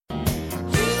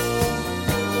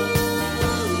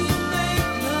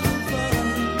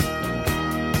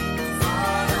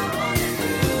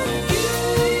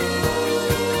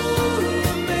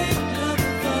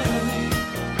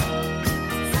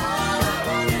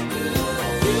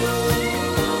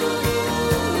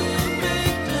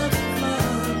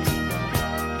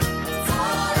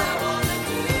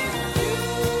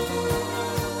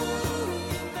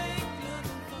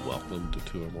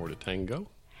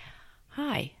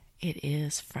It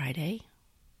is Friday,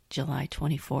 July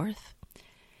 24th,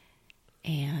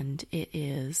 and it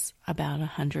is about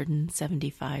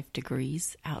 175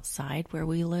 degrees outside where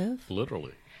we live.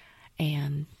 Literally.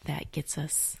 And that gets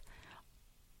us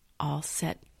all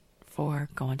set for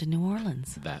going to New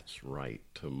Orleans. That's right.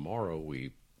 Tomorrow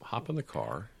we hop in the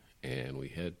car and we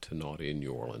head to Naughty in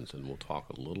New Orleans, and we'll talk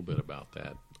a little bit about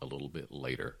that a little bit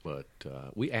later. But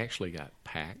we actually got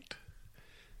packed,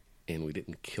 and we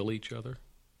didn't kill each other.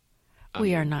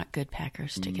 We are not good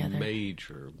packers together.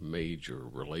 Major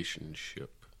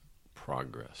relationship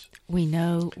progress. We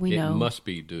know. It must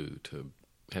be due to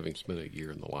having spent a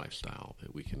year in the lifestyle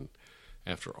that we can,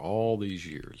 after all these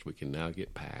years, we can now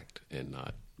get packed and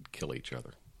not kill each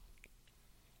other.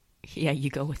 Yeah, you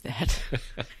go with that.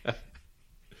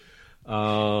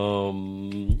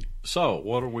 So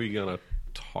what are we going to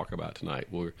talk about tonight?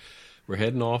 We're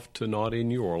heading off to Naughty in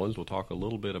New Orleans. We'll talk a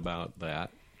little bit about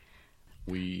that.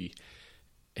 We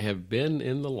have been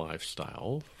in the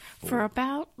lifestyle for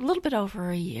about a little bit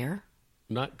over a year.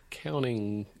 Not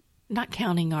counting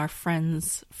our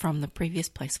friends from the previous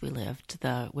place we lived,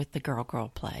 with the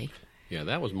girl play. Yeah,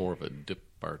 that was more of a dip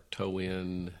our toe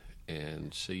in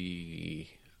and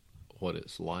see what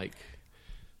it's like.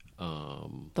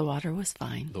 The water was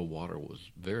fine. The water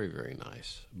was very, very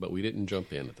nice, but we didn't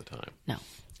jump in at the time. No.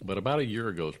 But about a year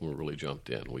ago is when we really jumped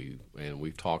in.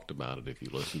 We've talked about it if you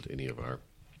listen to any of our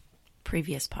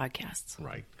previous podcasts.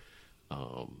 Right.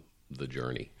 The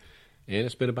journey. And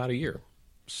it's been about a year.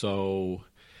 So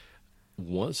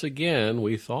once again,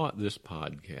 we thought this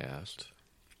podcast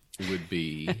would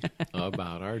be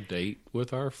about our date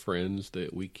with our friends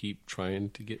that we keep trying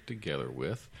to get together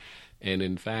with. And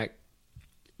in fact,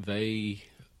 they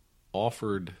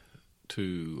offered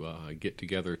to get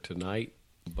together tonight,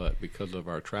 but because of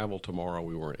our travel tomorrow,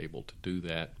 we weren't able to do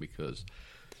that because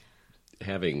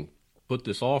having put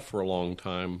this off for a long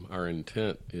time, our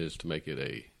intent is to make it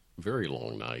a very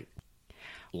long night.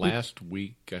 Last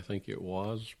week, I think it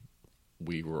was,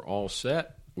 we were all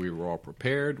set. We were all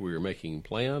prepared. We were making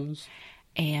plans.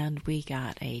 And we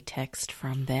got a text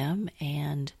from them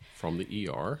and from the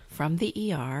ER.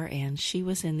 And she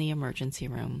was in the emergency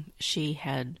room. She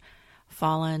had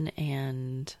fallen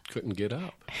and couldn't get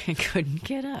up. And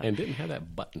didn't have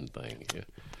that button thing. Yeah.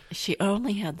 She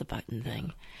only had the button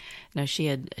thing. No, she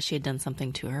had done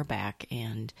something to her back,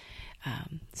 and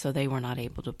so they were not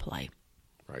able to play.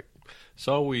 Right.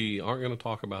 So we aren't going to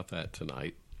talk about that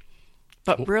tonight.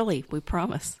 But really, we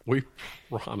promise. We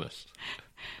promise.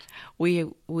 We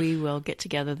will get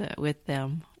together with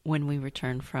them when we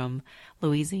return from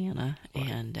Louisiana. Right.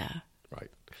 And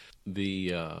right.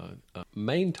 The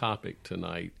main topic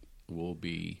tonight will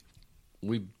be,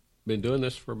 we've been doing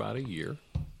this for about a year.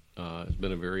 It's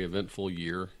been a very eventful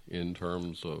year in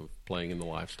terms of playing in the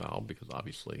lifestyle because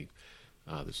obviously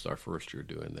this is our first year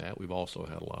doing that. We've also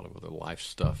had a lot of other life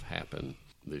stuff happen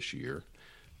this year.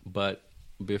 But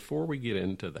before we get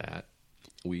into that,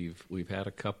 we've had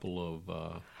a couple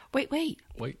of... Wait.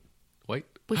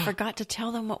 We forgot to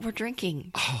tell them what we're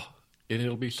drinking. Oh, and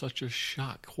it'll be such a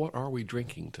shock. What are we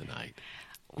drinking tonight?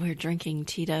 We're drinking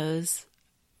Tito's.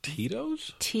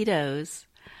 Tito's? Tito's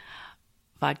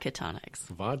vodka tonics.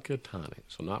 Vodka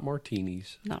tonics. So not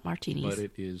martinis. Not martinis. But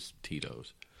it is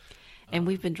Tito's. And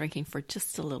we've been drinking for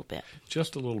just a little bit.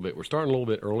 Just a little bit. We're starting a little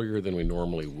bit earlier than we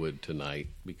normally would tonight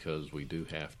because we do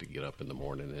have to get up in the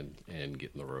morning and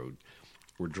get in the road.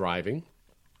 We're driving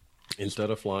instead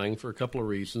of flying for a couple of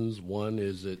reasons. One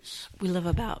is we live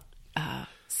about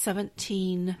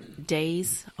 17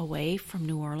 days away from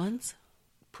New Orleans.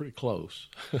 Pretty close.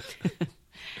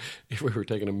 If we were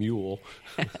taking a mule.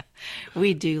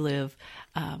 We do live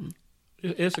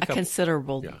it's a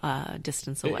considerable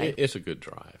distance away. It's a good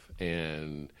drive.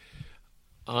 And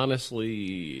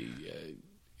honestly,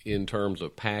 in terms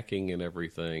of packing and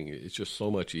everything, it's just so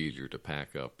much easier to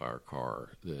pack up our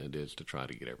car than it is to try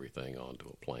to get everything onto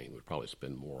a plane. We'd probably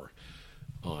spend more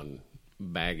on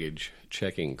baggage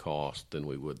checking cost than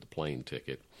we would the plane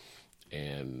ticket.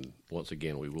 And once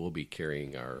again, we will be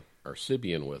carrying our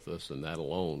Sybian with us, and that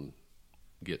alone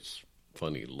gets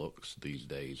funny looks these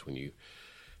days when you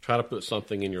try to put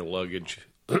something in your luggage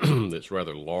that's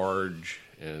rather large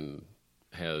and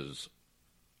has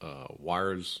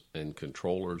wires and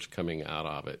controllers coming out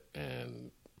of it,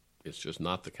 and it's just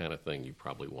not the kind of thing you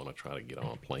probably want to try to get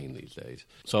on a plane these days.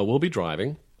 So we'll be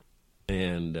driving,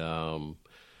 and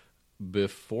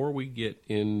before we get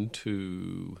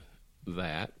into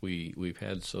that, we've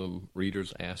had some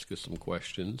readers ask us some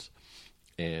questions,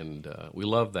 and we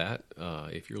love that.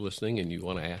 If you're listening and you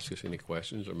want to ask us any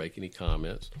questions or make any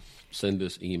comments, send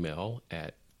us email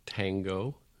at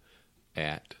tango@tangotv.com.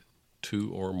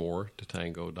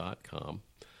 2ormore2tango.com.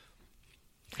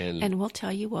 And we'll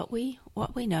tell you what we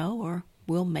know, or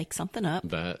we'll make something up.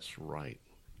 That's right.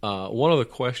 One of the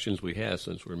questions we had,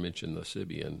 since we mentioned the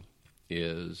Sybian,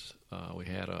 is we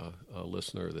had a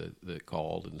listener that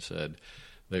called and said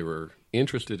they were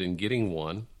interested in getting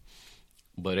one,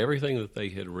 but everything that they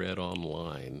had read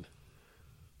online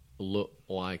looked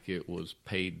like it was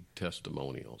paid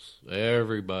testimonials.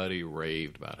 Everybody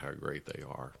raved about how great they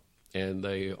are, and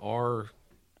they are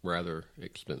rather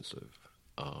expensive.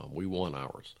 We won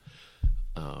ours,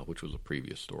 which was a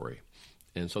previous story.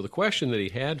 And so the question that he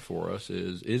had for us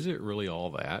is it really all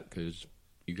that? Because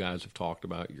you guys have talked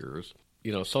about yours.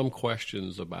 Some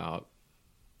questions about,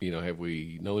 have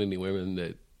we known any women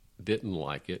that didn't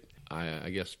like it?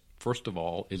 I guess, first of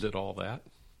all, is it all that?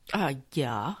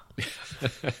 Yeah.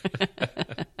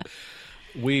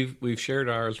 We've shared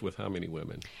ours with how many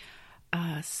women?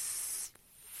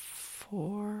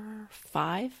 4,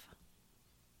 5.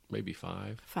 Maybe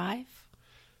 5. 5.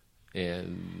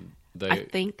 And I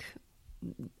think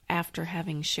after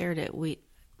having shared it,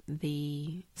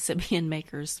 the Sybian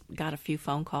makers got a few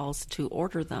phone calls to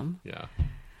order them. Yeah.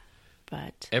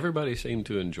 But everybody seemed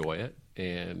to enjoy it.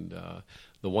 And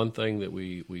the one thing that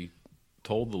we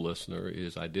told the listener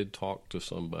is I did talk to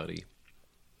somebody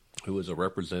who was a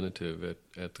representative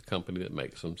at the company that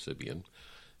makes them, Sybian.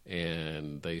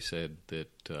 And they said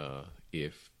that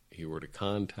if he were to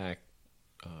contact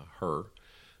her,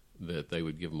 that they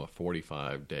would give him a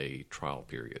 45-day trial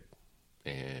period.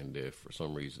 And if for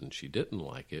some reason she didn't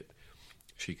like it,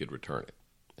 she could return it.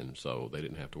 And so they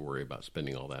didn't have to worry about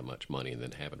spending all that much money and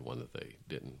then having one that they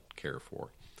didn't care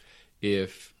for.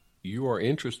 If you are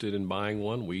interested in buying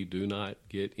one, we do not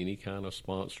get any kind of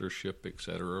sponsorship,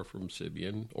 etc., from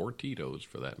Sybian or Tito's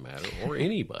for that matter, or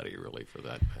anybody really for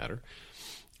that matter.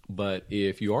 But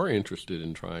if you are interested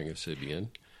in trying a Sybian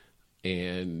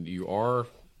and you are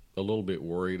a little bit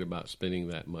worried about spending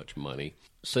that much money,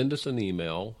 send us an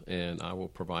email and I will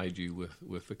provide you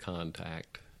with the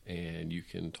contact, and you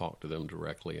can talk to them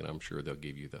directly, and I'm sure they'll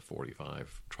give you the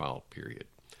 45 trial period.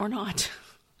 Or not.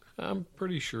 I'm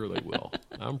pretty sure they will.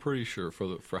 I'm pretty sure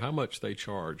for how much they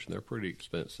charge, and they're pretty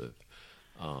expensive.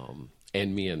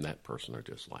 And me and that person are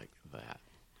just like that.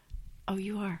 Oh,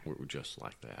 you are? We're just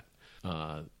like that.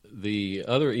 The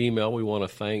other email, we want to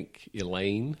thank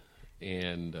Elaine,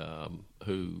 and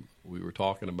who we were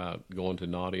talking about going to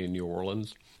Naughty in New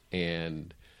Orleans,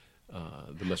 and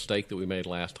the mistake that we made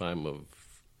last time of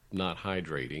not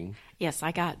hydrating. Yes,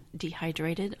 I got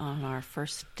dehydrated on our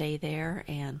first day there,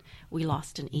 and we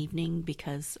lost an evening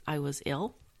because I was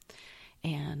ill.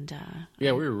 And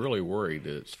yeah, we were really worried.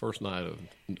 It's first night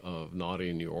of Naughty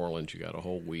in New Orleans. You got a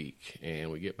whole week, and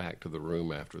we get back to the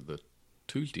room after the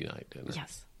Tuesday night dinner.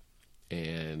 Yes.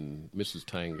 And Mrs.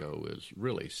 Tango is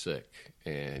really sick,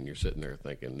 and you're sitting there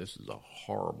thinking, this is a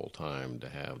horrible time to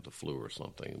have the flu or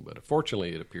something. But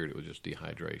fortunately, it appeared it was just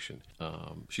dehydration.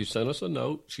 She sent us a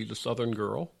note. She's a Southern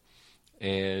girl,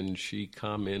 and she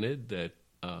commented that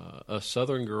us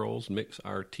Southern girls mix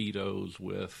our Tito's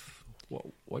with,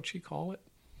 what'd she call it?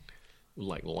 It was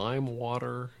like lime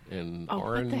water and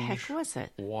orange. What the heck was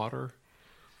it? Water.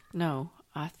 No,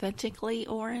 authentically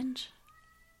orange?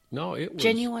 No, it was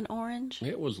genuine orange.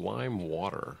 It was lime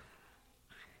water,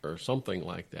 or something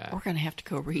like that. We're going to have to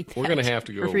go read that. We're going to have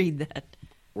to go read that.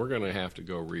 We're going to have to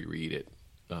go reread it.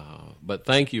 But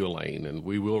thank you, Elaine, and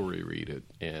we will reread it,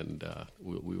 and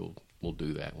we'll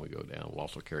do that when we go down. We'll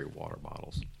also carry water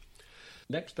bottles.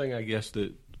 Next thing, I guess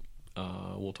that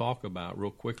we'll talk about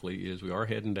real quickly is we are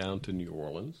heading down to New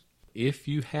Orleans. If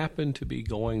you happen to be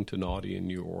going to Naughty in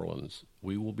New Orleans,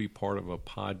 we will be part of a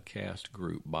podcast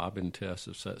group. Bob and Tess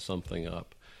have set something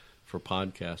up for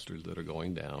podcasters that are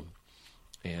going down.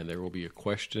 And there will be a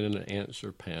question and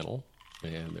answer panel.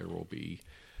 And there will be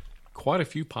quite a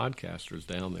few podcasters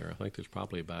down there. I think there's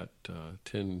probably about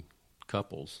 10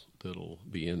 couples that'll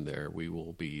be in there. We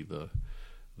will be the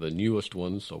newest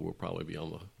ones, so we'll probably be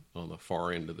on the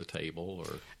far end of the table,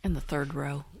 or in the third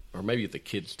row, or maybe at the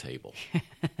kids' table.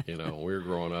 When we were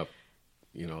growing up,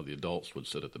 the adults would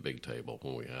sit at the big table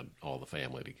when we had all the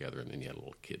family together, and then you had a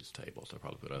little kids' table, so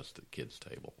probably put us at the kids'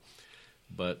 table.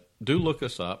 But do look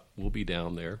us up. We'll be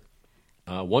down there.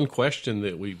 One question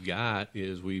that we've got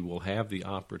is we will have the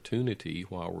opportunity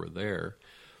while we're there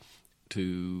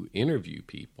to interview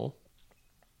people,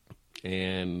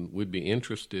 and we'd be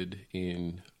interested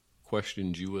in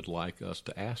questions you would like us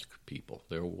to ask people.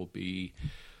 There will be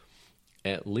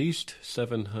at least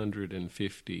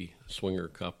 750 swinger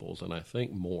couples, and I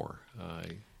think more.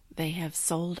 They have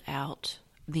sold out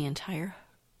the entire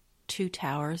 2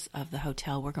 towers of the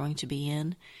hotel we're going to be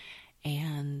in,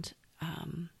 and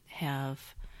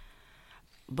have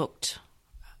booked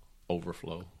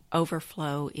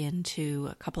overflow into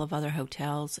a couple of other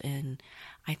hotels, and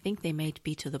I think they may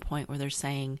be to the point where they're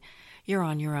saying, you're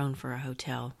on your own for a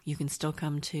hotel. You can still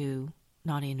come to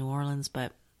Naughty in New Orleans,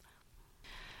 but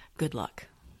good luck.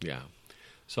 Yeah.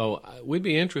 So we'd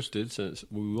be interested, since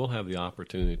we will have the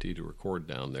opportunity to record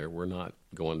down there. We're not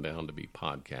going down to be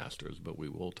podcasters, but we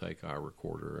will take our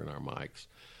recorder and our mics,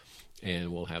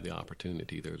 and we'll have the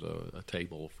opportunity. There's a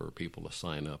table for people to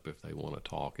sign up if they want to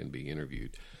talk and be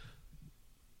interviewed.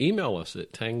 Email us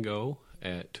at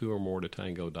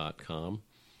tango@twoormoretotango.com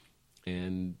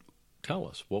and tell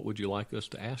us, what would you like us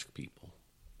to ask people?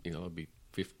 It'd be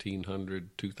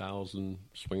 1,500, 2,000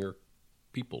 swinger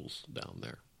peoples down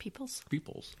there. Peoples.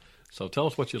 So tell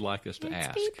us what you'd like us to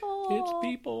ask. It's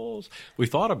peoples. We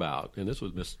thought about, and this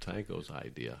was Miss Tango's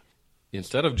idea,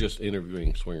 instead of just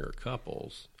interviewing swinger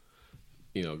couples,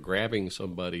 grabbing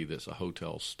somebody that's a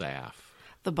hotel staff.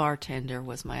 The bartender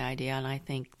was my idea, and I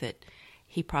think that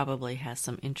he probably has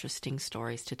some interesting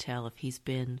stories to tell if he's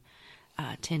been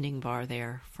tending bar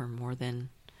there for more than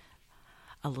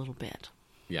a little bit.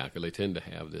 Yeah, because they tend to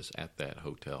have this at that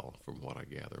hotel, from what I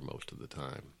gather, most of the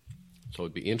time. So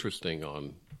it'd be interesting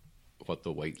on what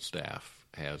the wait staff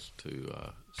has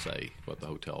to say, what the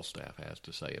hotel staff has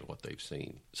to say, and what they've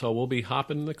seen. So we'll be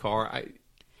hopping in the car.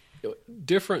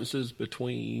 Differences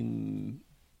between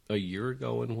a year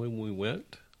ago and when we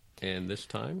went and this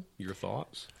time, your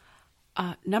thoughts?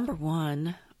 Number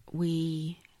one,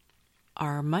 we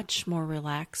are much more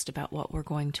relaxed about what we're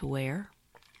going to wear.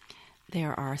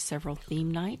 There are several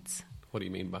theme nights. What do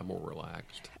you mean by more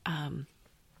relaxed?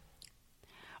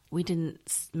 We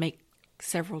didn't make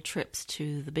several trips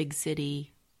to the big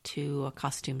city to a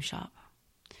costume shop.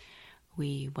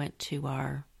 We went to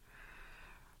our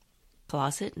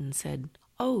closet and said,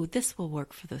 oh, this will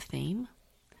work for the theme.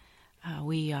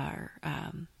 We are...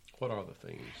 what are the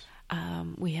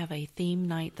themes? We have a theme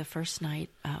night the first night,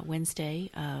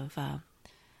 Wednesday, of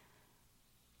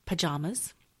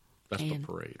pajamas. That's the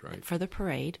parade, right? For the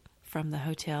parade, from the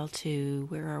hotel to,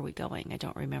 where are we going? I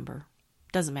don't remember.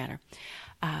 Doesn't matter.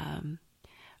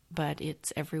 But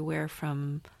it's everywhere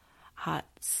from hot,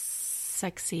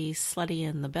 sexy, slutty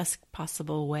in the best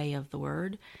possible way of the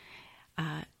word,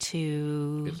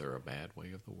 to... Is there a bad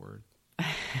way of the word?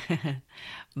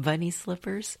 bunny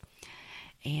slippers.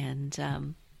 And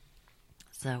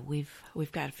so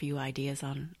we've got a few ideas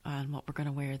on what we're going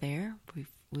to wear there.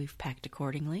 We've packed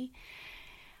accordingly.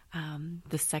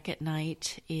 The second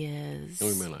night is...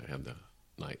 And we may not have the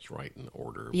nights right in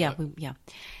order. Yeah,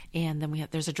 and then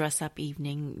there's a dress-up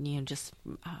evening, just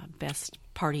best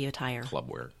party attire. Club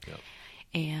wear, yeah.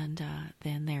 And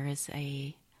then there is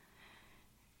a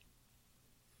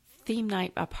theme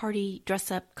night, a party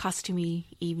dress-up costumey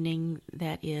evening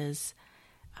that is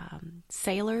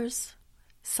sailors,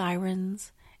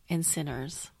 sirens, and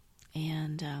sinners.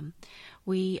 And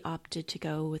we opted to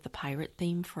go with the pirate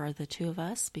theme for the two of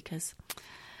us because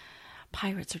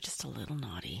pirates are just a little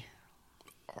naughty.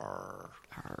 Arr.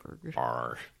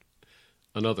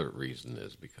 Another reason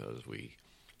is because we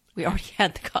already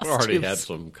had the costumes. We already had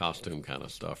some costume kind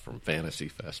of stuff from Fantasy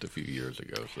Fest a few years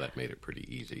ago, so that made it pretty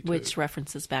easy, too. Which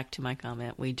references back to my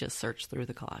comment, we just searched through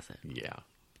the closet. Yeah,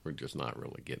 we're just not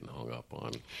really getting hung up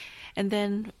on. And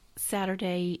then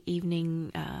Saturday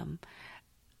evening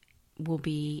will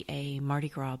be a Mardi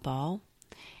Gras ball,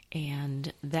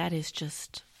 and that is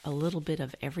just a little bit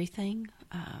of everything,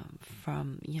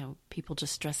 from people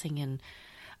just dressing in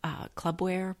club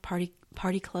wear, party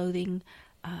clothing,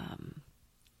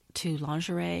 to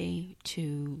lingerie,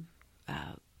 to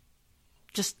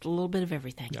just a little bit of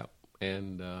everything. Yep,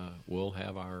 and we'll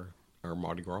have our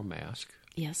Mardi Gras mask.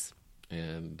 Yes,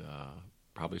 and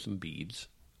probably some beads,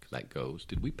 because that goes.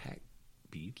 Did we pack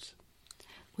beads?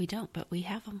 We don't, but we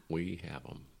have them. We have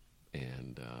them,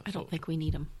 and I don't think we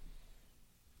need them.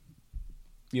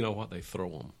 You know what? They throw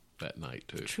them that night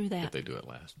too. True that. If they do it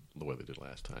the way they did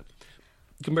last time.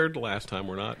 Compared to last time,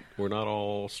 we're not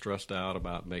all stressed out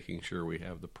about making sure we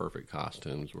have the perfect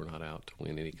costumes. We're not out to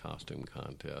win any costume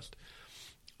contest.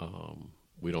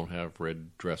 We don't have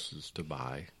red dresses to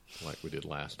buy like we did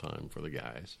last time for the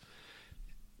guys.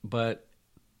 But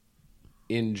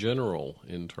in general,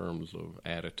 in terms of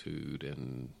attitude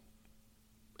and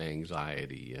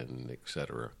anxiety and et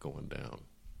cetera going down,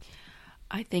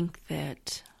 I think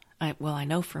that, I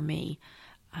know for me,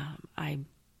 I've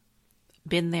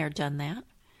been there, done that,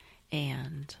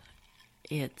 and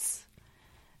it's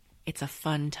a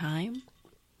fun time,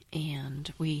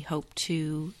 and we hope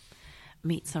to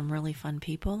meet some really fun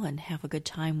people and have a good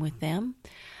time with them.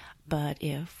 But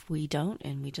if we don't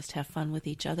and we just have fun with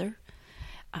each other,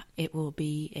 It will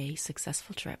be a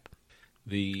successful trip.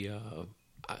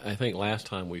 I think last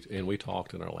time we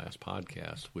talked in our last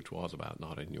podcast, which was about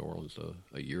Not in New Orleans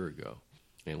a year ago,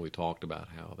 and we talked about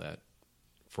how that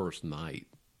first night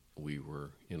we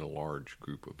were in a large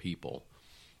group of people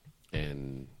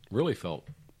and really felt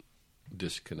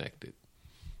disconnected,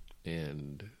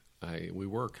 and we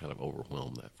were kind of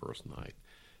overwhelmed that first night.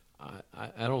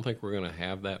 I don't think we're going to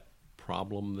have that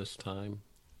problem this time.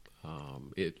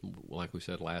 Like we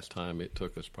said last time, it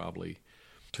took us probably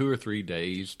 2 or 3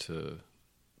 days to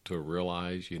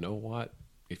realize, you know what,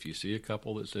 if you see a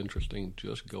couple that's interesting,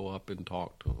 just go up and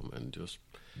talk to them, and just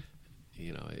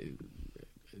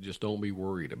don't be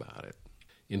worried about it.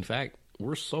 In fact,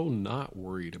 we're so not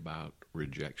worried about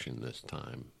rejection this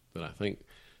time that I think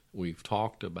we've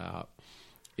talked about,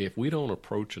 if we don't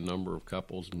approach a number of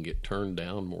couples and get turned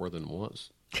down more than once,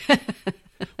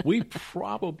 we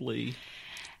probably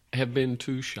have been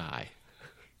too shy.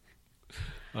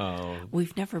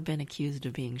 We've never been accused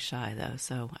of being shy, though,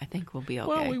 so I think we'll be okay.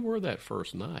 Well, we were that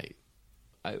first night.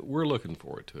 We're looking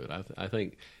forward to it. I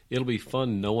think it'll be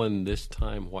fun knowing this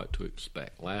time what to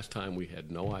expect. Last time we had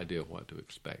no idea what to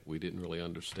expect. We didn't really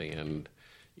understand,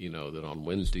 that on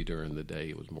Wednesday during the day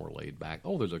it was more laid back.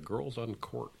 Oh, there's a Girls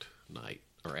Uncorked night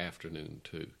or afternoon,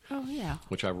 too. Oh, yeah.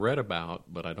 Which I've read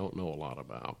about, but I don't know a lot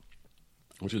about.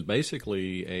 Which is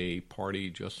basically a party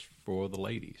just for the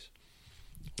ladies.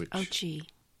 Oh, gee.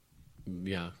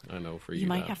 Yeah, I know for you. You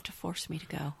might have to force me to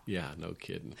go. Yeah, no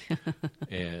kidding.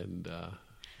 And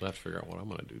we'll have to figure out what I'm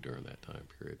going to do during that time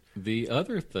period. The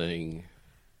other thing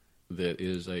that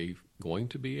is going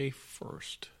to be a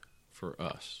first for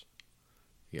us.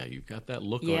 Yeah, you've got that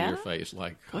look on your face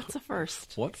like, what's a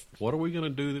first? What are we going to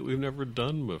do that we've never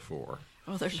done before?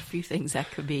 Oh, there's a few things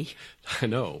that could be. I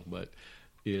know, but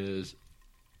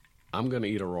I'm going to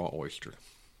eat a raw oyster.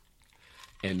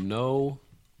 And no,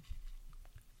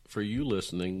 for you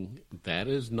listening, that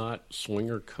is not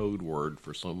swinger code word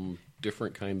for some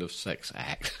different kind of sex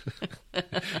act.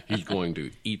 He's going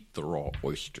to eat the raw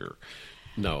oyster.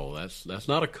 No, that's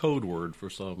not a code word for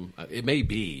some. It may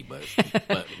be,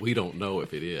 but we don't know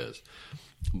if it is.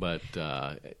 But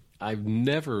I've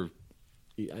never.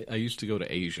 I used to go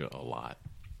to Asia a lot,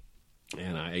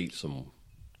 and I ate some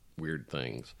weird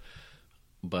things.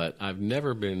 But I've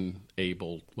never been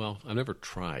I've never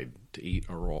tried to eat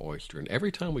a raw oyster. And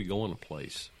every time we go in a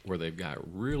place where they've got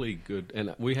really good,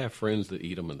 and we have friends that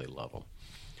eat them and they love them.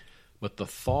 But the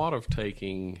thought of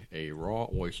taking a raw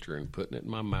oyster and putting it in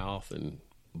my mouth and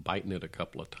biting it a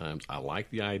couple of times, I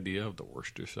like the idea of the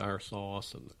Worcestershire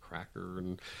sauce and the cracker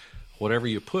and whatever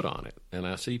you put on it. And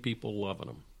I see people loving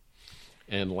them.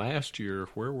 And last year,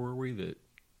 where were we?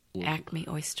 Acme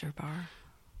Oyster Bar.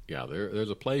 Yeah,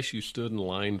 there's a place you stood in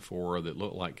line for that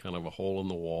looked like kind of a hole in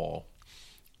the wall.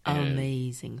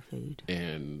 Amazing food.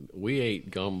 And we ate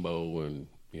gumbo and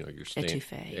your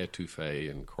etouffee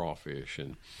and crawfish,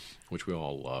 and which we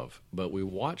all love. But we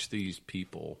watched these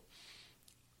people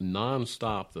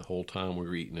nonstop the whole time we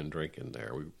were eating and drinking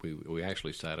there. We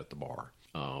actually sat at the bar.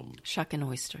 Shucking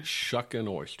oysters. Shucking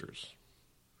oysters.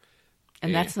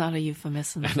 And that's not a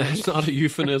euphemism. And that's not a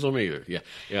euphemism either.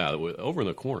 Yeah. Over in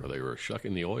the corner, they were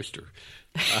shucking the oyster.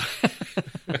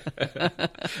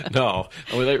 No,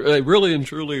 I mean they really and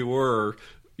truly were.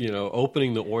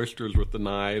 Opening the oysters with the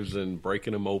knives and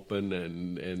breaking them open,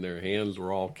 and their hands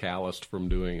were all calloused from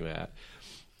doing that.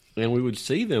 And we would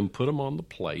see them put them on the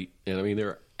plate, and I mean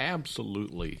they're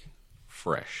absolutely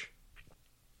fresh.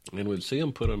 And we'd see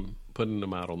them putting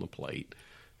them out on the plate,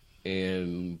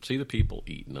 and see the people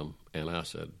eating them. And I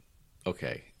said,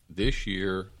 okay, this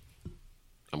year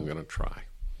I'm going to try.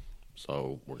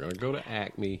 So we're going to go to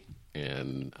Acme,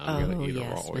 and I'm going to eat a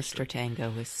raw oyster. Mr.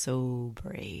 Tango is so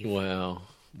brave. Well,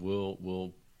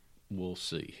 we'll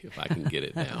see if I can get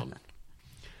it down.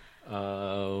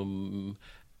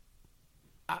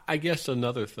 I guess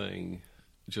another thing,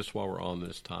 just while we're on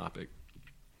this topic,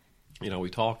 we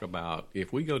talk about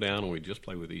if we go down and we just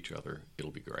play with each other,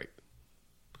 it'll be great.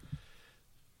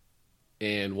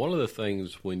 And one of the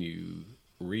things when you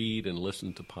read and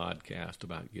listen to podcasts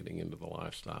about getting into the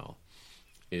lifestyle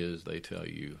is they tell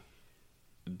you,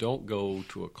 don't go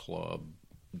to a club,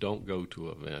 don't go to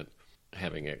an event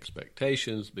having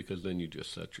expectations, because then you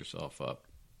just set yourself up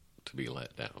to be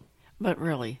let down. But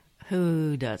really,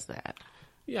 who does that?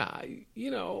 Yeah,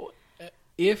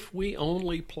 if we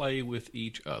only play with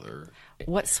each other.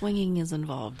 What swinging is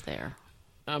involved there?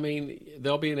 I mean,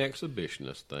 there'll be an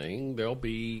exhibitionist thing. It'll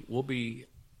be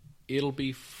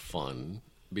fun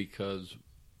because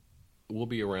we'll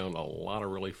be around a lot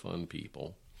of really fun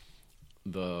people.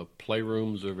 The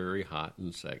playrooms are very hot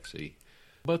and sexy.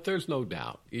 But there's no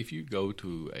doubt, if you go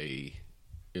to a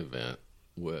event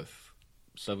with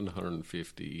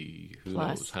 750, who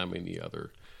Plus. knows how many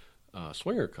other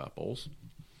swinger couples,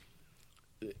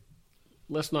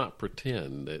 let's not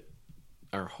pretend that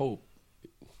our hope,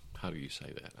 how do you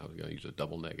say that? I was going to use a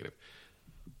double negative.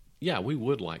 Yeah, we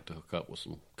would like to hook up with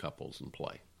some couples and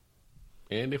play.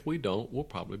 And if we don't, we'll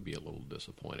probably be a little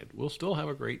disappointed. We'll still have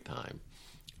a great time,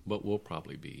 but we'll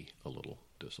probably be a little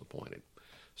disappointed.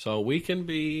 So we can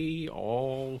be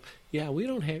all, we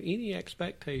don't have any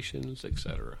expectations,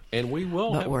 etc. And we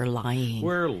will But we're lying.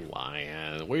 We're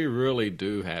lying. We really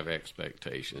do have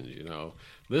expectations,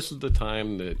 This is the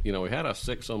time that, we had a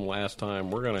 6-some last time.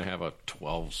 We're going to have a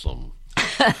 12-some.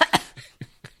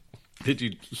 Did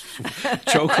you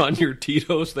choke on your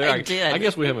Tito's there? I did. I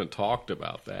guess we haven't talked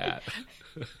about that.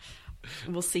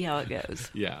 We'll see how it goes.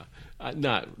 Yeah,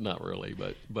 not really,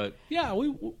 but yeah,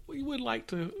 we would like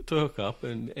to hook up,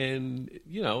 and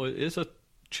it's a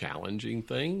challenging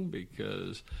thing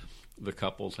because the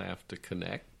couples have to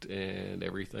connect and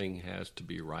everything has to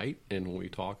be right. And when we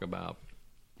talk about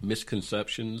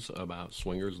misconceptions about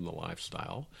swingers and the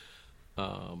lifestyle,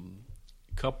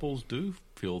 couples do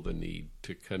feel the need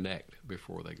to connect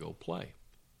before they go play.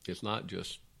 It's not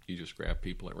just you just grab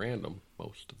people at random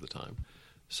most of the time.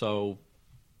 So,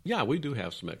 yeah, we do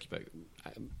have some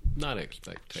not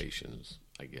expectations,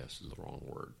 I guess is the wrong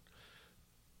word.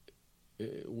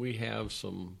 We have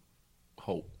some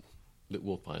hope that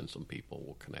we'll find some people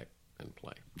will connect and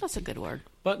play. That's a good word.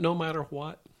 But no matter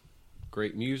what,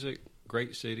 great music,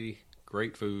 great city,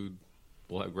 great food,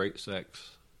 we'll have great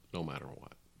sex, no matter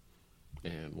what.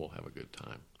 And we'll have a good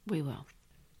time. We will.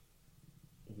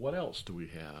 What else do we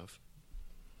have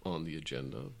on the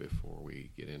agenda before we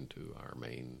get into our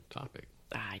main topic?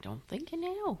 I don't think you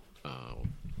know.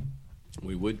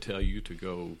 We would tell you to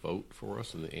go vote for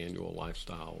us in the annual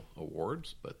Lifestyle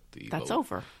Awards, but That's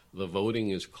over. The voting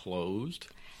is closed.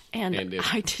 And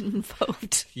I didn't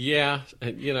vote. Yeah,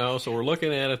 so we're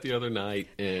looking at it the other night,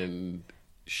 and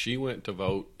she went to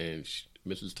vote, and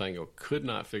Mrs. Tango could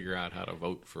not figure out how to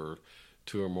vote for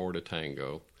Two or More to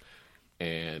Tango,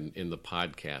 and in the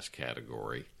podcast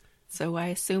category. So I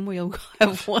assume we'll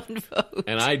have one vote.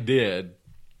 And I did.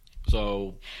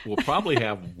 So we'll probably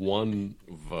have one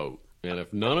vote. And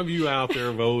if none of you out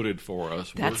there voted for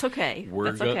us, that's okay.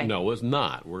 Okay. No, it's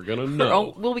not. We're going to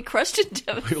know. We'll be crushed and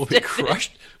devastated. We'll be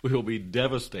crushed. We'll be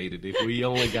devastated if we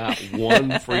only got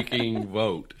one freaking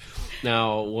vote.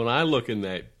 Now, when I look in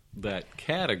that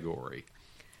category,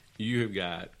 you have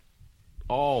got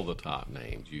all the top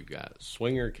names. You've got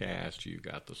Swingercast, you've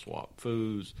got the Swap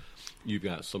Foos, you've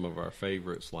got some of our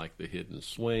favorites like the Hidden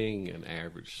Swing and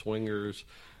Average Swingers.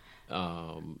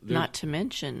 Not to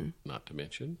mention,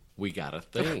 We Got a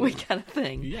Thing. We Got a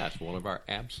Thing. Yes, one of our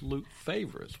absolute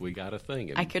favorites. We Got a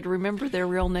Thing. And I could remember their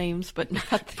real names, but not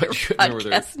their but you remember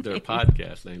their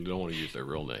podcast names. You don't want to use their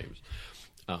real names.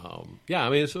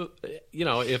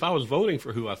 If I was voting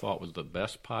for who I thought was the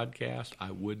best podcast,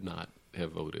 I would not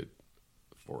have voted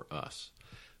for us.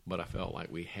 But I felt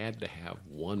like we had to have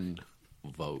one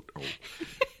vote. Or,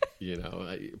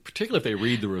 particularly if they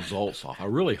read the results off. I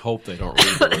really hope they don't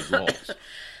read the results.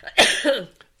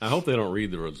 I hope they don't read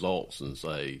the results and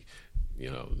say,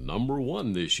 number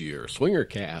one this year,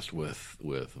 Swingercast with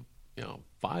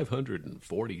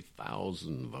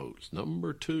 540,000 votes.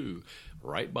 Number two,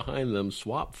 right behind them,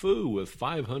 Swap Foo with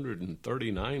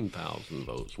 539,000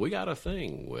 votes. We Got a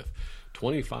Thing with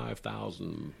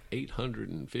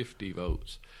 25,850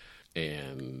 votes.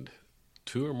 And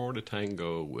Two or More to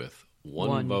Tango with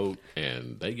one vote,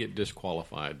 and they get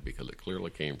disqualified because it clearly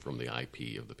came from the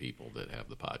IP of the people that have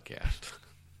the podcast.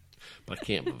 But I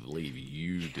can't believe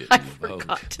you didn't vote.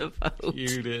 I forgot to vote.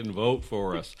 You didn't vote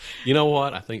for us. You know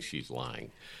what? I think she's lying.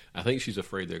 I think she's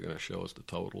afraid they're going to show us the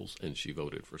totals, and she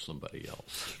voted for somebody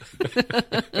else.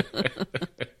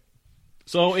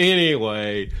 So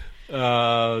anyway,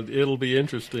 it'll be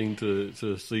interesting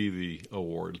to see the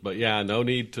awards. But yeah, no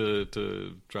need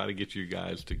to try to get you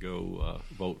guys to go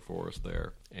vote for us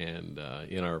there. And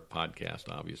in our podcast,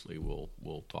 obviously,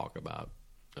 we'll talk about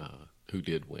who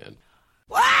did win.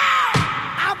 Wow,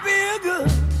 I feel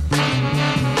good.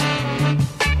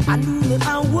 I knew that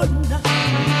I wouldn't.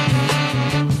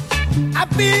 I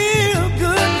feel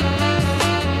good.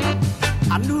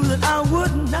 I knew that I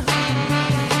wouldn't.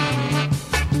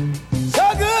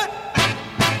 So good,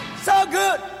 so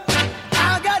good.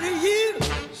 I got you.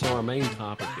 So our main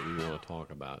topic that we want to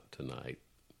talk about tonight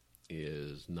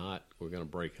is not, we're going to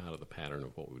break out of the pattern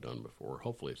of what we've done before.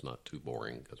 Hopefully it's not too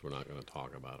boring because we're not going to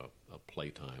talk about a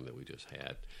playtime that we just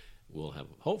had. We'll have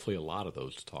hopefully a lot of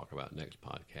those to talk about next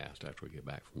podcast after we get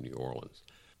back from New Orleans.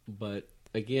 But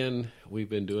again, we've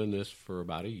been doing this for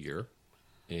about a year,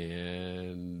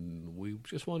 and we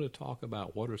just want to talk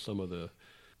about what are some of the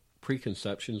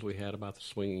preconceptions we had about the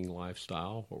swinging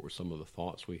lifestyle, what were some of the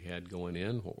thoughts we had going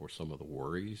in, what were some of the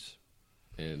worries,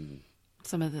 and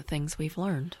some of the things we've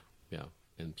learned. Yeah,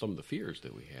 and some of the fears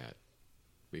that we had,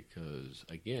 because,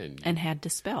 again... And had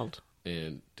dispelled.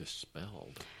 And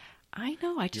dispelled. I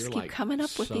know, I just You're keep like coming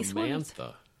up with these words.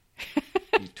 Samantha.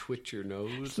 You twitch your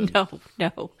nose. And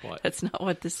No, what? That's not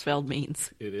what dispelled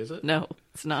means. It isn't? No,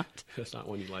 it's not. That's not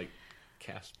when you, like,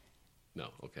 cast... No,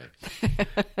 okay.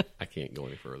 I can't go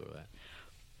any further with that.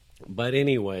 But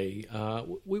anyway,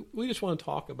 we just want to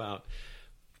talk about...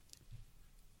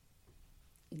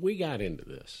 We got into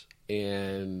this,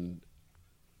 and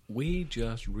we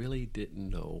just really didn't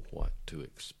know what to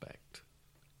expect.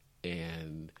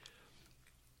 And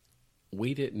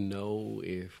we didn't know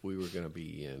if we were going to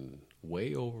be in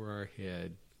way over our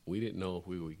head. We didn't know if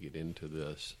we would get into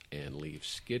this and leave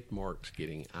skid marks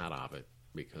getting out of it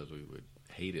because we would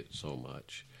hate it so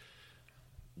much.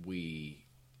 We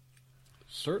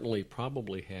certainly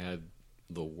probably had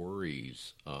the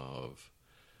worries of,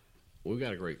 we've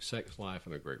got a great sex life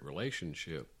and a great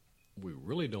relationship. We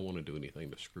really don't want to do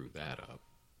anything to screw that up.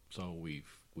 So we've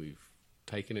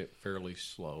taken it fairly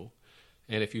slow.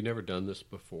 And if you've never done this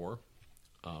before,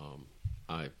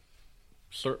 I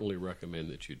certainly recommend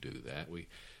that you do that.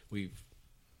 We've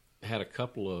had a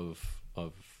couple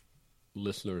of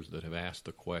listeners that have asked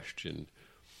the question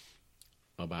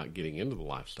about getting into the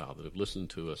lifestyle, that have listened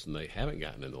to us and they haven't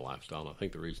gotten into the lifestyle. And I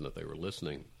think the reason that they were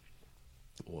listening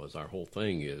was our whole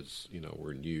thing is,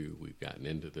 we're new, we've gotten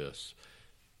into this.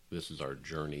 This is our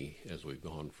journey as we've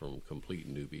gone from complete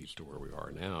newbies to where we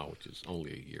are now, which is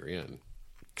only a year in.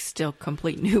 Still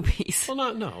complete newbies.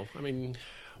 Well, no. I mean,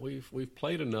 we've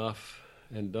played enough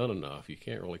and done enough. You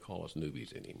can't really call us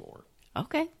newbies anymore.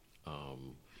 Okay.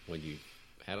 When you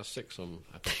had a sixum,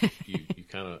 I think you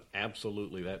kind of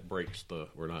absolutely, that breaks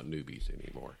we're not newbies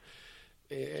anymore.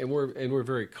 And we're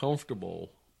very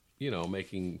comfortable,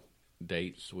 making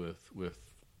dates with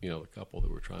the couple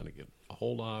that we're trying to get a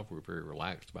hold of. We're very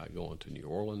relaxed about going to New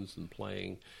Orleans and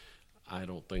playing. I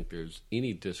don't think there's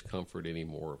any discomfort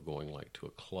anymore of going like to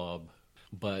a club.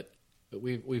 But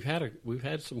we've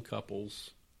had some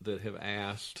couples that have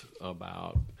asked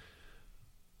about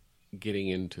getting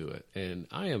into it, and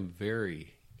I am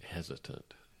very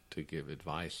hesitant to give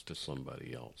advice to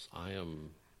somebody else. I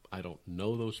don't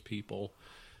know those people.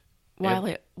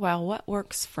 While what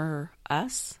works for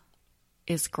us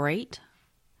is great,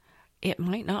 it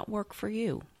might not work for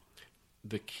you.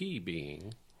 The key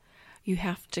being, you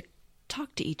have to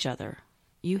talk to each other.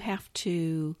 You have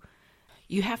to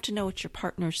know what your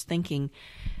partner's thinking.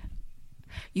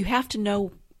 You have to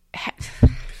know.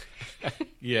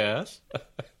 Yes.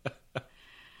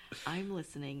 I'm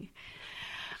listening.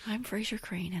 I'm Fraser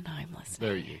Crane, and I'm listening.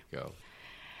 There you go.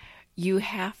 You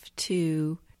have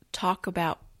to talk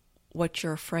about what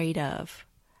you're afraid of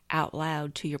out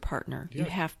loud to your partner. Yeah, you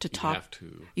have to talk.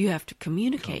 You have to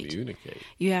communicate.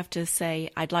 You have to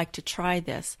say, "I'd like to try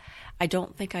this. I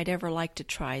don't think I'd ever like to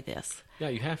try this." Yeah,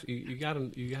 you have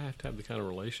to have the kind of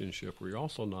relationship where you're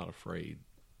also not afraid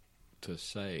to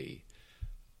say,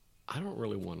 "I don't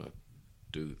really want to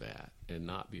do that," and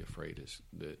not be afraid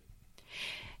that.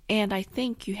 And I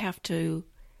think you have to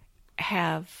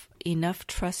have enough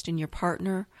trust in your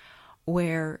partner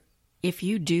where if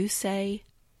you do say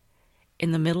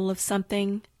in the middle of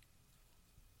something,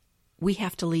 "We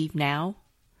have to leave now,"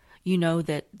 you know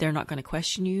that they're not going to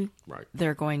question you. Right.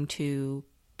 They're going to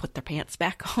put their pants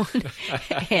back on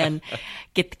and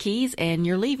get the keys, and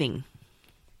you're leaving.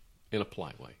 In a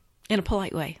polite way. In a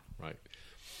polite way. Right.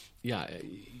 Yeah,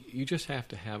 you just have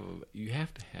to have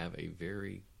a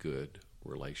very good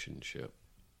relationship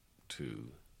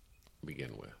to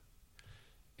begin with.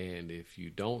 And if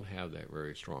you don't have that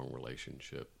very strong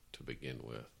relationship to begin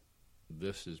with,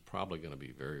 this is probably going to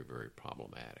be very, very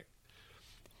problematic.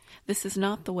 This is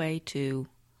not the way to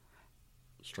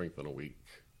strengthen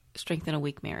a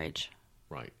weak marriage.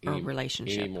 Right. Or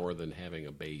relationship. Any more than having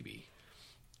a baby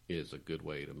is a good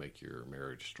way to make your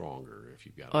marriage stronger if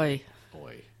you've got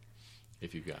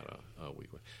if you've got a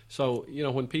weak one. So,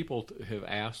 when people have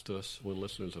asked us, when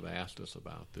listeners have asked us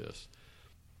about this,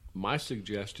 my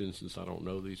suggestion, since I don't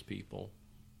know these people,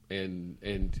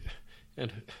 and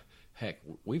heck,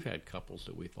 we've had couples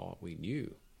that we thought we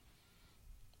knew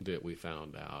that we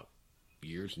found out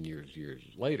years and years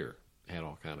later had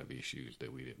all kind of issues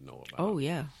that we didn't know about. Oh,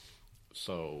 yeah.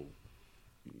 So,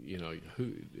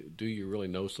 who do you really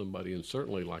know somebody, and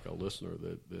certainly like a listener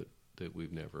that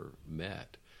we've never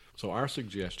met. So our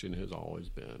suggestion has always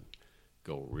been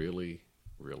go really,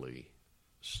 really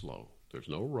slow. There's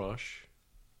no rush.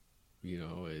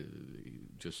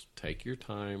 Just take your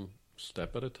time,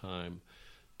 step at a time,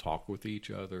 talk with each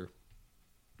other.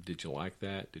 Did you like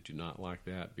that? Did you not like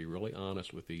that? Be really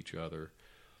honest with each other.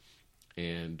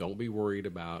 And don't be worried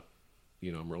about,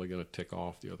 I'm really going to tick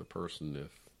off the other person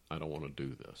if I don't want to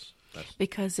do this.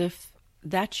 Because if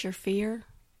that's your fear,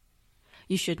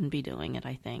 you shouldn't be doing it,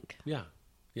 I think. Yeah.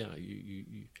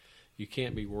 You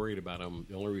can't be worried about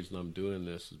the only reason I'm doing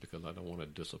this is because I don't want to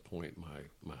disappoint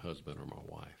my husband or my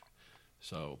wife.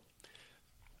 So,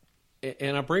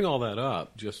 and I bring all that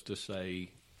up just to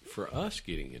say, for us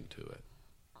getting into it,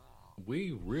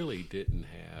 we really didn't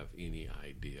have any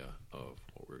idea of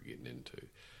what we're getting into.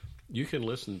 You can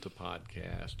listen to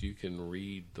podcasts, you can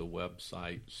read the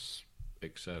websites,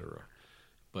 etc.,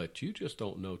 but you just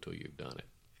don't know till you've done it.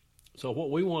 So what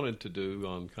we wanted to do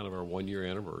on kind of our 1-year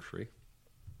anniversary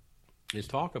is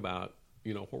talk about,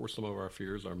 what were some of our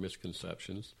fears, our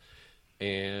misconceptions,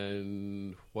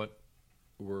 and what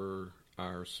were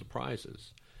our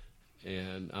surprises.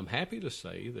 And I'm happy to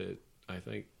say that I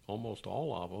think almost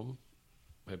all of them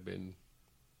have been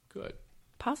good.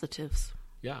 Positives.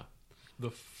 Yeah.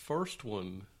 The first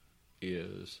one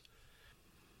is,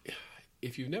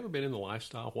 if you've never been in the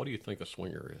lifestyle, what do you think a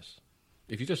swinger is?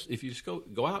 If you just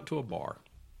go out to a bar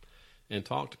and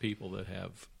talk to people that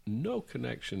have no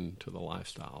connection to the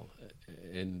lifestyle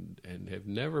and have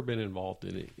never been involved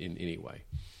in it in any way,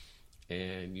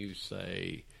 and you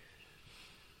say,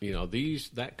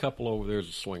 that couple over there is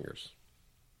the swingers.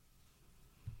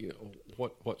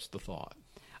 What's the thought?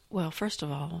 Well, first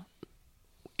of all,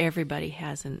 everybody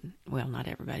has not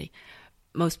everybody,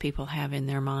 most people have in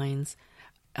their minds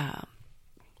a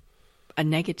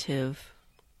negative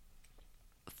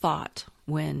thought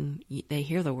when they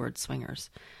hear the word swingers.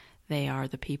 They are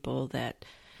the people that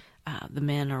the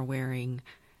men are wearing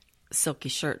silky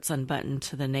shirts unbuttoned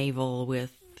to the navel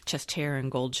with chest hair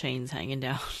and gold chains hanging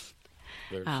down.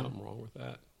 There's something wrong with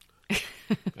that.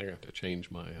 I got to change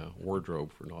my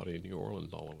wardrobe for Naughty in New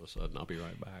Orleans all of a sudden. I'll be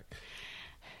right back.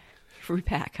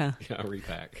 Repack, huh? Yeah,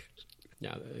 repack.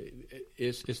 Yeah,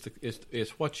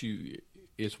 it's what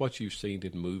you've seen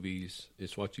in movies.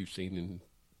 It's what you've seen in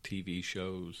TV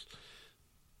shows.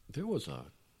 There was a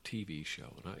TV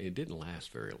show, and it didn't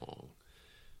last very long,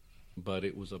 but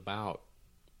it was about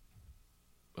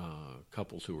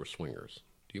couples who were swingers.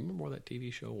 Do you remember what that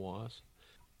TV show was?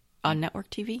 On network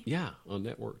TV? Yeah, on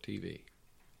network TV.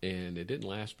 And it didn't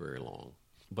last very long.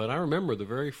 But I remember the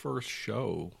very first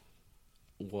show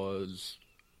was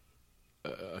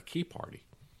a key party.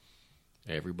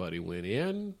 Everybody went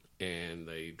in, and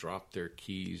they dropped their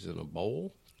keys in a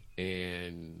bowl,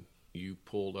 and you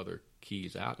pulled other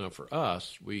keys out. Now, for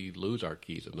us, we lose our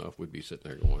keys enough. We'd be sitting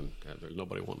there going, there's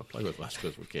nobody wanting to play with us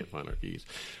because we can't find our keys.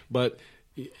 But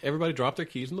everybody dropped their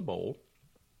keys in the bowl,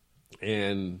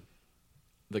 and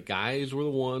the guys were the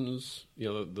ones,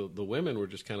 the women were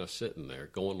just kind of sitting there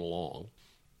going along,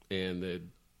 and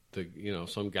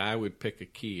some guy would pick a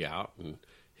key out, and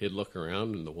he'd look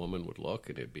around, and the woman would look,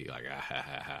 and it'd be like,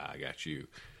 I got you.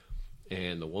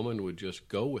 And the woman would just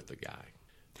go with the guy.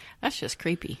 That's just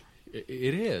creepy.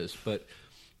 It is, but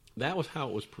that was how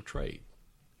it was portrayed.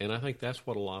 And I think that's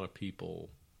what a lot of people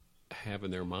have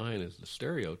in their mind as the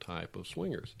stereotype of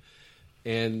swingers.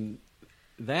 And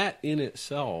that in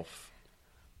itself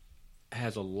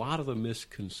has a lot of the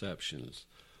misconceptions.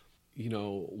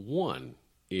 One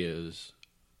is,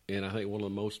 and I think one of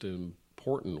the most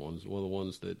important ones, one of the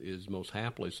ones that is most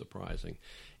happily surprising.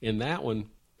 In that one,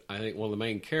 I think one of the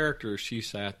main characters, she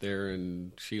sat there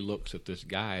and she looks at this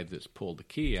guy that's pulled the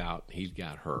key out, and he's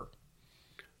got her.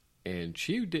 And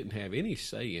she didn't have any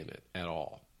say in it at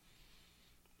all.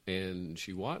 And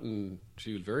she was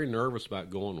very nervous about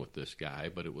going with this guy,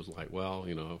 but it was like, well,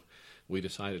 we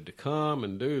decided to come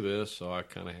and do this, so I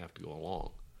kind of have to go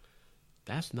along.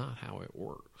 That's not how it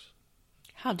works.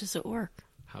 How does it work?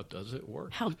 How does it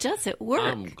work? How does it work?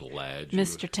 I'm glad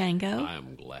Mr. Tango.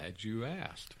 I'm glad you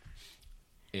asked.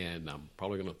 And I'm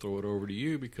probably going to throw it over to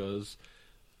you because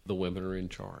the women are in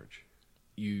charge.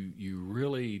 You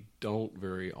really don't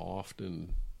very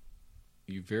often,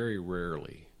 you very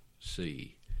rarely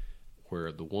see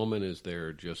where the woman is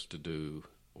there just to do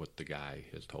what the guy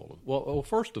has told them. Well,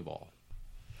 first of all,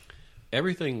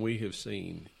 everything we have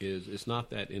seen it's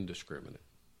not that indiscriminate.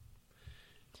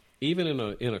 Even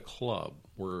in a club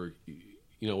where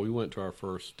we went to our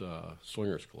first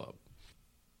swingers club,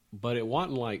 but it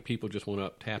wasn't like people just went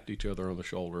up, tapped each other on the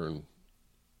shoulder, and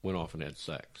went off and had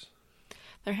sex.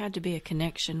 There had to be a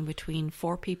connection between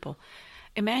four people.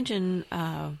 Imagine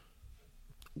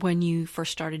when you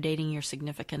first started dating your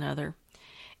significant other,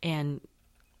 and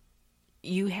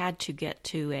you had to get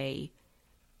to a,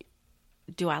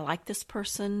 do I like this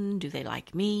person? Do they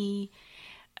like me?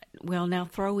 Well, now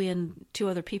throw in 2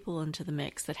 other people into the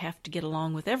mix that have to get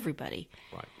along with everybody.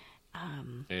 Right.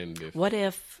 And What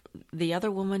if the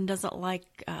other woman doesn't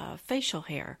like facial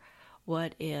hair?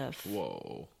 What if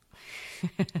whoa,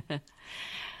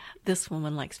 this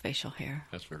woman likes facial hair?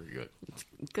 that's very good.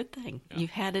 Good thing. Yeah. You've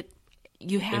had it.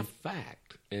 You In have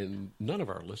fact, and none of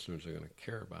our listeners are going to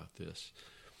care about this,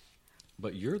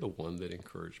 but you're the one that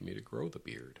encouraged me to grow the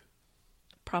beard.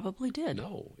 probably did.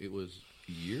 No, it was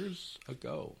years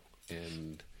ago,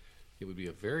 and it would be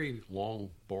a very long,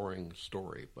 boring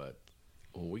story, but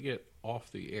when we get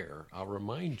off the air, I'll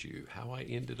remind you how I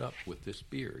ended up with this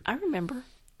beard. I remember.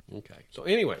 Okay. So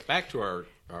anyway, back to our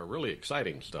really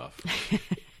exciting stuff.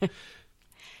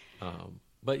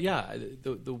 But yeah,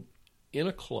 the in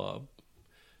a club,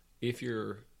 if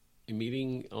you're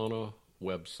meeting on a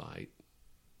website,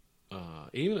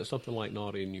 even at something like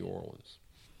Naughty in New Orleans,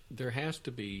 there has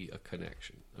to be a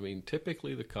connection. I mean,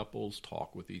 typically the couples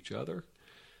talk with each other,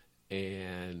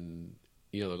 and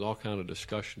there's all kind of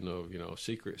discussion of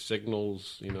secret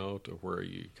signals, to where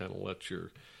you kind of let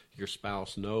your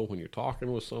spouse know when you're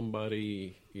talking with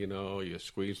somebody. You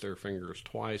squeeze their fingers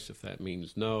twice if that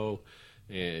means no,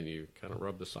 and you kind of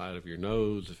rub the side of your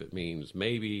nose if it means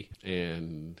maybe,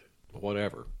 and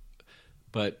whatever.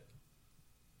 But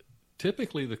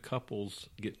typically the couples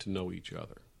get to know each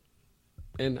other.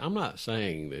 And I'm not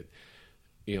saying that,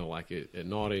 like at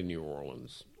Naughty New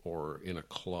Orleans or in a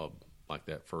club like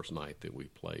that first night that we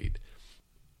played,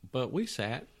 but we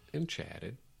sat and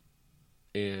chatted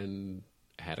and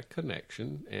had a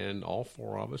connection, and all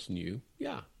 4 of us knew,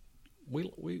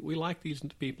 we like these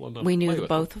people enough. We to knew play that with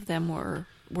both of them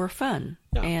were fun,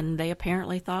 Yeah. and they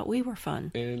apparently thought we were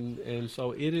fun. And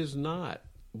so it is not,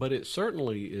 but it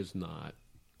certainly is not.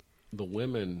 The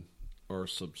women are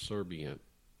subservient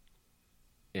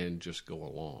and just go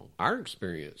along. Our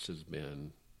experience has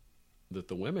been that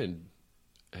the women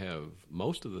have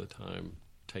most of the time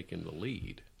taken the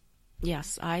lead.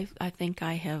 Yes, I think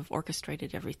I have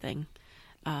orchestrated everything.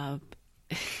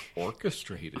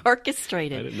 Orchestrated. I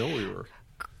Orchestrated. didn't know we were.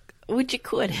 Would you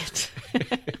quit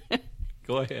it?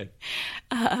 Go ahead.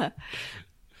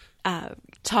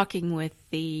 Talking with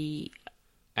the...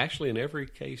 Actually, in every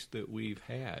case that we've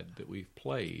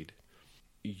played,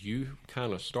 you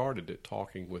kind of started it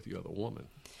talking with the other woman.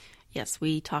 Yes,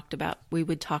 we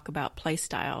would talk about play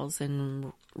styles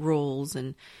and rules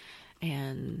and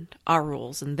our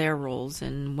rules and their rules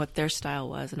and what their style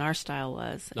was and our style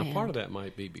was. Now, part of that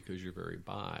might be because you're very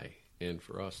bi, and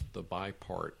for us, the bi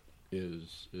part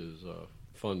is a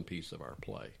fun piece of our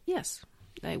play. Yes,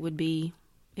 it would be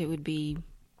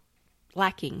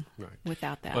lacking Right.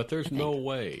 without that. But there's I think. no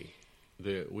way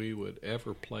that we would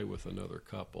ever play with another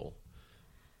couple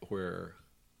where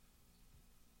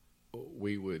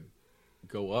we would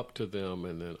go up to them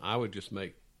and then I would just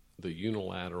make the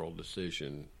unilateral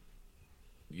decision,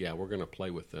 yeah, we're going to play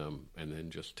with them, and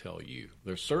then just tell you.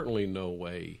 There's certainly no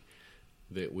way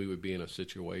that we would be in a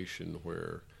situation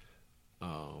where...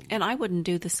 and I wouldn't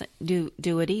do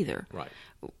it either. Right.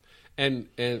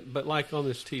 But like on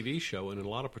this TV show and in a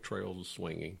lot of portrayals of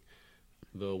swinging,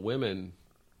 the women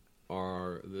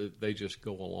they just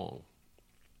go along,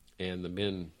 and the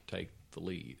men take the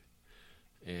lead.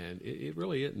 And it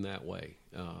really isn't that way.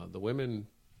 The women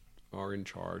are in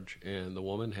charge, and the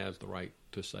woman has the right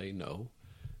to say no.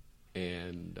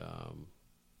 And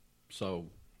so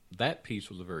that piece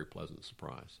was a very pleasant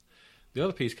surprise. The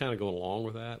other piece, kind of going along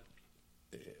with that,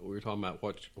 we were talking about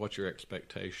what's your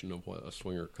expectation of what a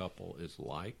swinger couple is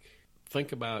like.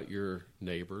 Think about your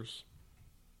neighbors.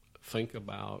 Think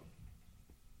about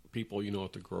people you know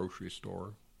at the grocery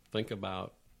store. Think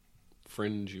about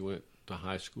friends you went to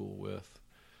high school with.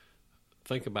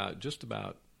 Think about just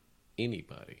about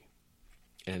anybody.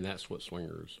 And that's what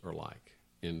swingers are like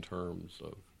in terms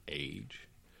of age,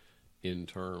 in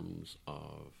terms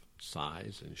of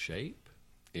size and shape,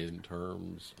 in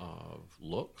terms of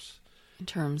looks. In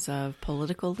terms of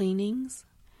political leanings?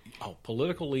 Oh,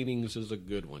 political leanings is a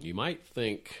good one. You might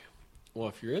think, well,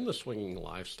 if you're in the swinging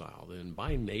lifestyle, then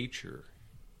by nature,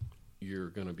 you're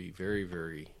going to be very,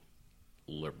 very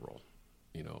liberal.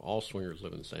 All swingers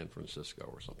live in San Francisco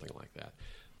or something like that.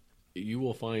 You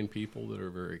will find people that are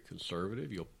very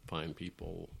conservative. You'll find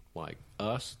people like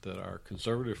us that our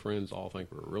conservative friends all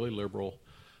think we're really liberal.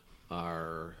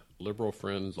 Our liberal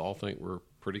friends all think we're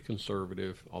pretty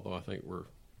conservative, although I think we're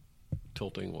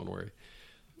tilting one way.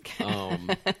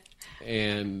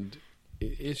 And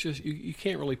it's just, you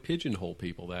can't really pigeonhole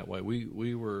people that way.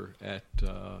 We were at,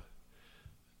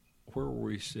 where were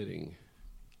we sitting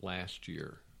last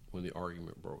year? when the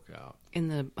argument broke out? In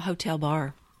the hotel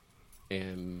bar.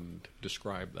 And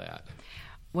describe that.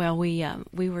 Well, we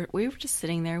were just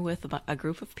sitting there with a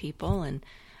group of people, and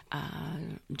a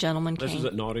gentleman came. This is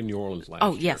at Not in New Orleans last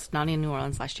year. Oh, yes, not in New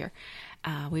Orleans last year.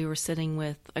 We were sitting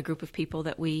with a group of people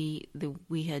that we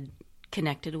had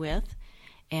connected with,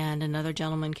 and another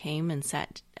gentleman came and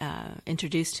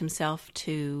introduced himself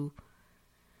to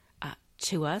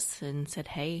us and said,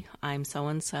 "Hey, I'm so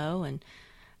and so," and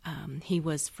he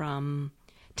was from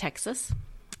Texas,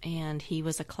 and he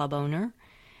was a club owner,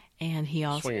 and he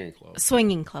also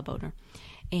swinging club owner,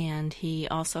 and he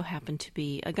also happened to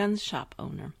be a gun shop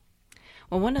owner.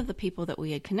 Well, one of the people that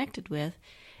we had connected with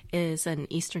is an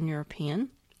Eastern European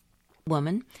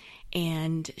woman,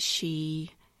 and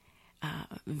she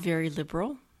very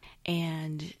liberal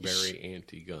and very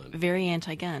anti-gun. Very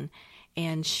anti-gun,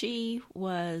 and she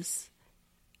was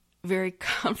very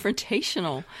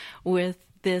confrontational with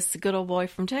this good old boy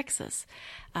from Texas.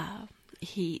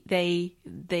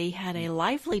 They had a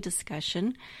lively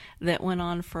discussion that went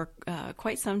on for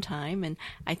quite some time, and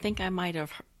I think I might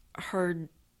have heard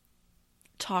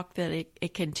talk that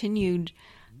it continued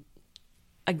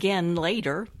again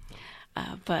later,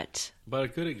 but a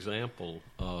good example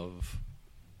of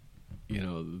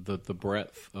the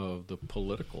breadth of the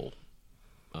political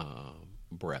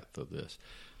breadth of this.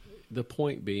 The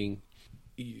point being,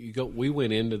 we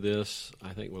went into this,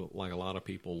 I think, like a lot of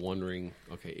people, wondering,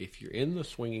 okay, if you're in the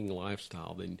swinging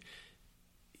lifestyle, then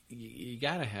you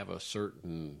got to have a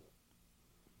certain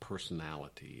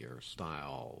personality or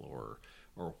style or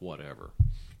whatever.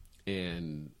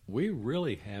 And we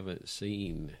really haven't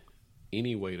seen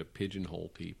any way to pigeonhole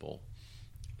people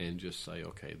and just say,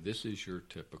 okay, this is your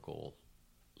typical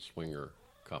swinger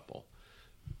couple.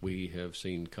 We have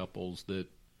seen couples that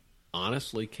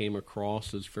honestly came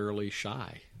across as fairly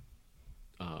shy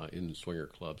in swinger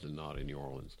clubs and not in New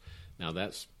Orleans. Now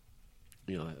that's,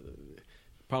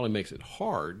 probably makes it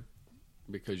hard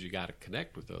because you got to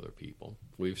connect with other people.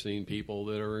 We've seen people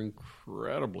that are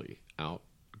incredibly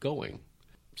outgoing.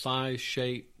 Size,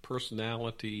 shape,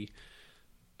 personality,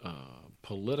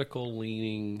 political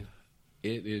leaning.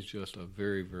 It is just a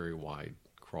very, very wide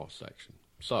cross section.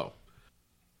 So,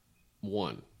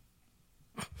 one,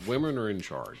 women are in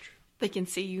charge. They can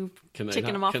see you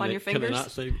ticking them off on your fingers. Can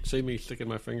they not see me sticking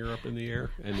my finger up in the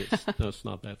air? And it's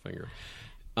not that finger.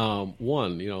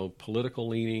 One, political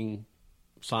leaning,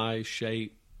 size,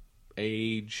 shape,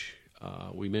 age.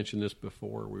 We mentioned this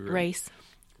before.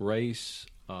 Race,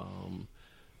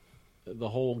 the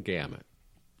whole gamut.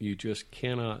 You just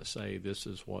cannot say this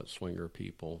is what swinger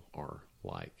people are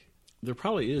like. There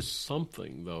probably is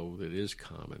something, though, that is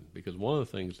common, because one of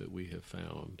the things that we have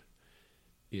found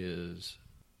is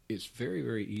it's very,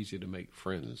 very easy to make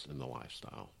friends in the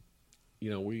lifestyle.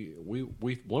 We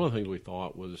one of the things we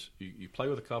thought was you play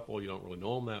with a couple, you don't really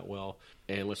know them that well,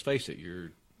 and let's face it,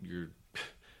 you're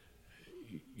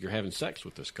having sex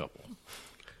with this couple.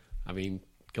 I mean,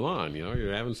 come on,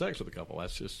 you're having sex with a couple.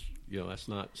 That's just, that's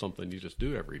not something you just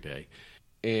do every day.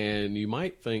 And you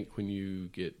might think when you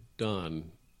get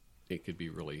done, it could be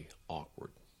really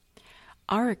awkward.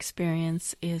 Our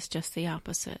experience is just the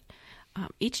opposite.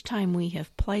 Each time we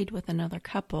have played with another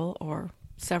couple or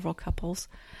several couples,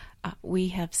 we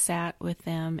have sat with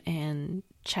them and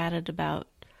chatted about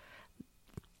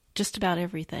just about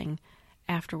everything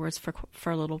afterwards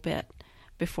for a little bit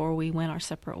before we went our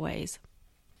separate ways.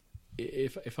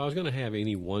 If I was going to have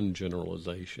any one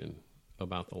generalization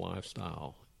about the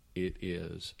lifestyle, it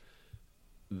is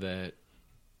that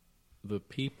the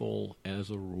people, as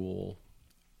a rule,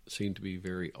 seem to be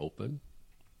very open,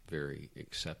 very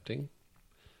accepting,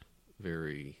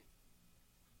 very,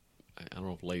 I don't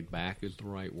know if laid back is the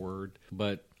right word,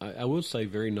 but I would say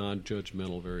very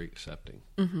non-judgmental, very accepting.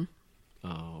 Mm-hmm.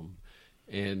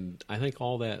 And I think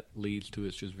all that leads to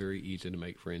it's just very easy to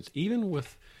make friends, even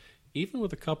with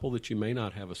a couple that you may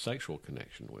not have a sexual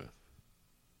connection with.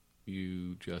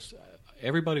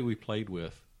 Everybody we played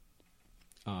with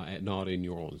at Not in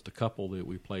New Orleans, the couple that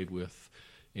we played with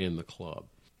in the club,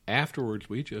 afterwards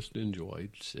we just enjoyed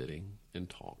sitting and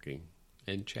talking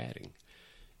and chatting.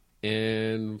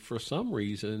 And for some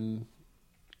reason,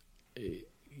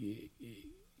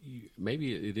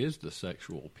 maybe it is the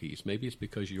sexual piece. Maybe it's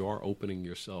because you are opening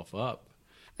yourself up.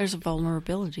 There's a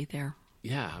vulnerability there.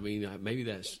 Yeah, I mean, maybe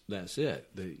that's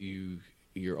it. That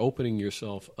you're opening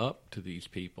yourself up to these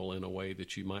people in a way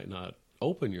that you might not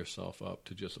open yourself up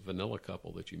to just a vanilla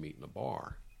couple that you meet in a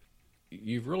bar.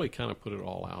 You've really kind of put it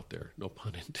all out there, no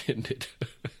pun intended.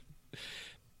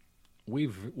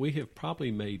 We have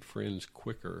probably made friends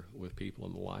quicker with people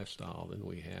in the lifestyle than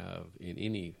we have in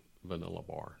any vanilla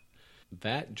bar.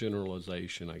 that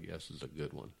generalization, I guess, is a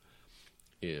good one,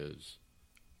 is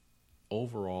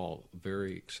overall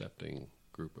very accepting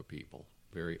group of people,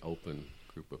 very open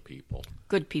group of people.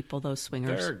 Good people, those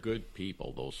swingers. They're good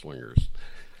people, those swingers.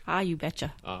 Ah, you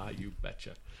betcha. Ah, you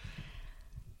betcha.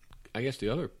 I guess the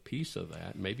other piece of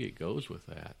that, maybe it goes with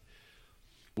that,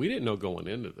 we didn't know going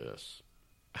into this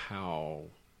how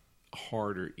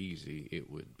hard or easy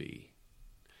it would be.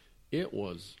 It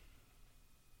was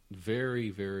very,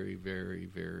 very, very,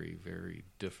 very, very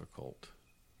difficult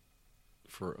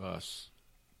for us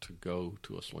to go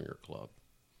to a swinger club.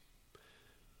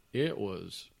 It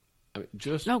was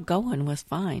just... No, going was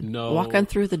fine. No. Walking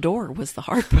through the door was the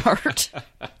hard part.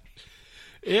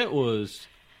 It was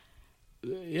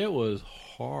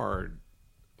hard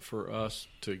for us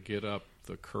to get up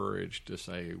the courage to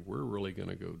say, we're really going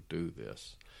to go do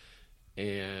this.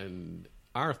 And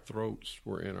our throats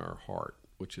were in our heart,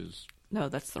 which is... No,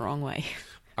 that's the wrong way.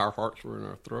 Our hearts were in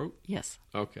our throat? Yes.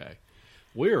 Okay.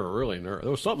 We were really nervous.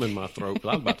 There was something in my throat because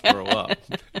I was about to throw up.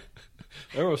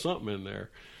 There was something in there.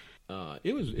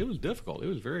 It was difficult. It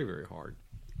was very, very hard.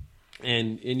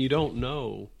 And you don't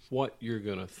know what you're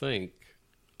going to think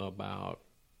about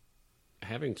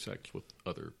having sex with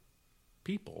other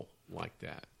people like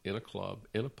that in a club,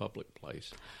 in a public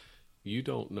place. You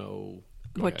don't know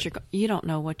you don't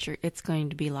know what it's going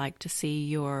to be like to see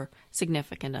your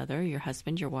significant other, your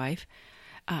husband, your wife,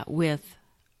 with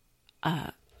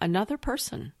another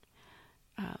person.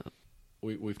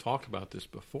 We've talked about this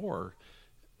before.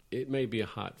 It may be a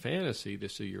hot fantasy to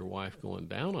see your wife going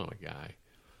down on a guy,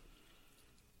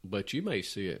 but you may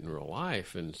see it in real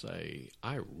life and say,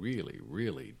 I really,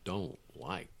 really don't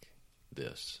like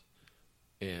this.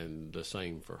 And the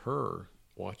same for her,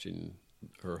 watching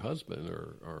her husband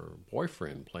or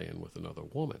boyfriend playing with another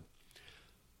woman.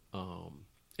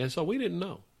 And so we didn't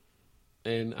know.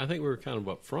 And I think we were kind of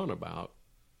upfront about,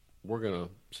 we're going to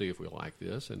see if we like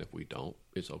this, and if we don't,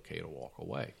 it's okay to walk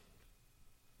away.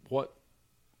 What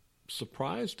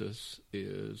surprised us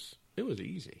is it was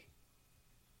easy.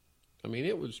 I mean,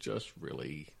 it was just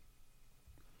really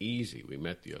easy. We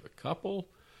met the other couple.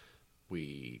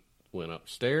 We went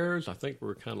upstairs. I think we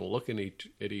were kind of looking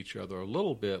at each other a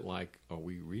little bit like, are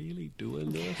we really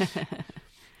doing this?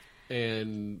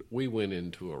 And we went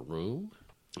into a room,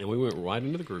 and we went right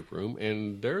into the group room,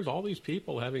 and there's all these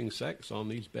people having sex on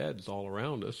these beds all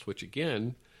around us, which,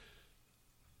 again,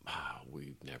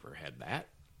 we've never had that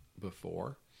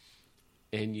before.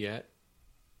 And yet,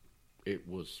 it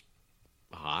was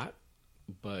hot,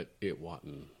 but it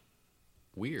wasn't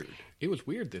weird. It was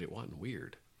weird that it wasn't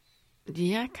weird.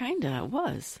 Yeah, kind of. It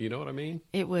was. You know what I mean?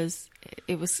 It was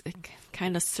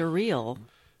kind of surreal.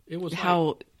 It was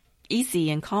how easy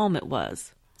and calm it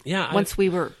was. Yeah. Once we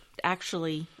were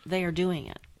actually there doing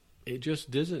it. It just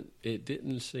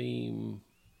didn't seem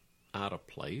out of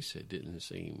place. It didn't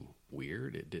seem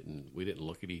weird. We didn't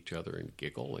look at each other and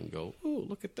giggle and go, "Oh,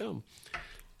 look at them."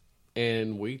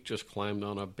 And we just climbed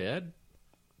on a bed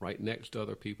right next to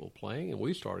other people playing, and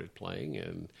we started playing,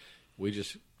 and we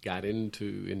just got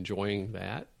into enjoying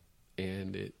that,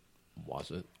 and it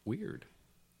wasn't weird.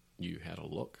 You had a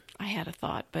look. I had a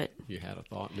thought, but... You had a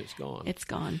thought, and it's gone. It's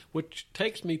gone. Which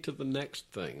takes me to the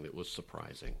next thing that was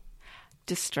surprising.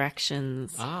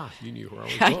 Distractions. You knew where I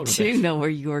was going. I do know where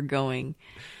you are going.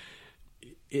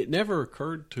 It never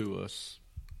occurred to us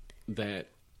that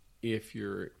if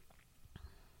you're...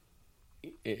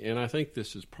 And I think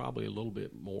this is probably a little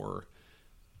bit more...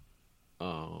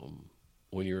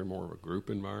 when you're in more of a group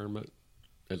environment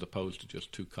as opposed to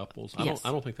just two couples. Yes.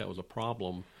 I don't think that was a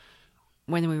problem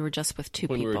when we were just with two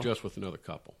people. When we were just with another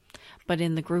couple. But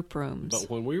in the group rooms. But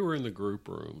when we were in the group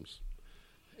rooms,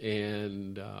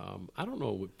 and I don't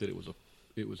know that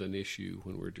it was an issue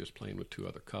when we were just playing with two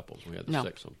other couples. We had the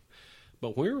sex on.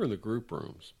 But when we were in the group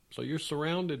rooms, so you're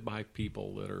surrounded by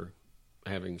people that are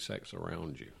having sex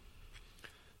around you.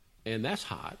 And that's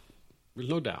hot. There's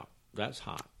no doubt. That's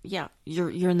hot. Yeah,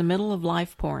 you're in the middle of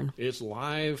live porn. It's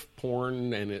live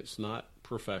porn, and it's not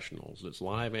professionals. It's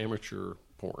live amateur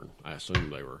porn. I assume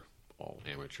they were all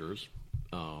amateurs.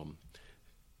 And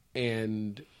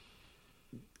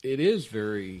it is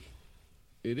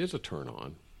a turn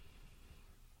on.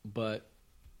 But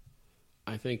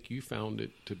I think you found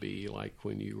it to be like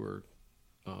when you were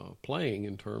playing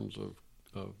in terms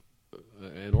of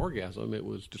an orgasm, it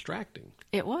was distracting.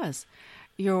 It was.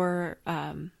 There's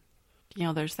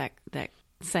that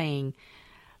saying,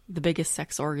 the biggest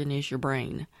sex organ is your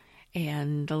brain.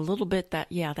 And a little bit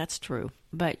that's true.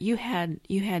 But you had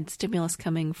stimulus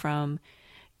coming from,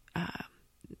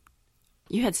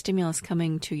 you had stimulus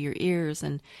coming to your ears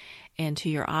and to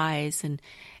your eyes, and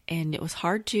and it was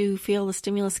hard to feel the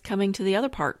stimulus coming to the other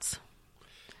parts.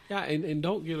 Yeah, and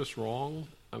don't get us wrong.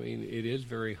 I mean, it is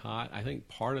very hot. I think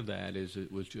part of that is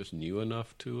it was just new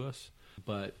enough to us,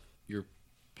 but you're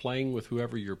playing with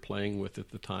whoever you're playing with at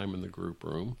the time in the group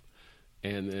room,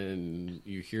 and then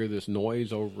you hear this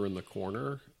noise over in the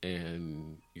corner,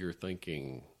 and you're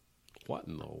thinking, what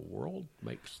in the world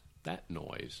makes that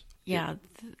noise? Yeah,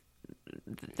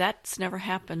 that's never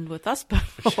happened with us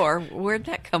before. Where'd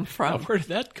that come from? Where did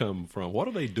that come from? What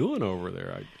are they doing over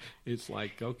there? It's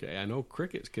like, okay, I know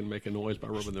crickets can make a noise by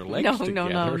rubbing their legs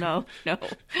together. No.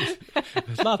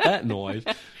 It's not that noise,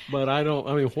 but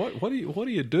what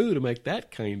do you do to make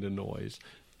that kind of noise?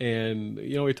 And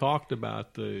we talked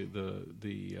about the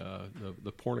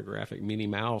pornographic Minnie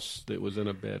Mouse that was in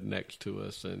a bed next to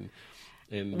us, and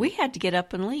we had to get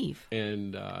up and leave,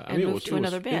 and move to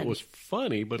another bed. It was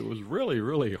funny, but it was really,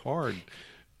 really hard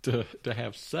to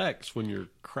have sex when you're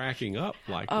cracking up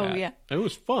like that. Oh yeah, and it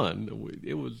was fun.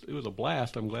 It was a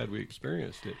blast. I'm glad we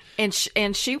experienced it.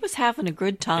 And she was having a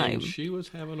good time. And she was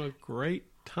having a great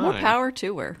time. More power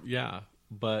to her. Yeah,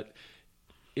 but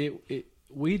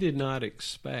we did not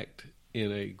expect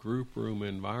in a group room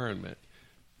environment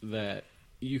that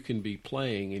you can be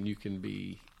playing and you can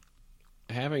be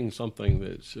having something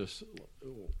that's just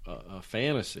a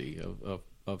fantasy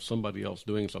of somebody else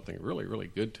doing something really, really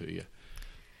good to you,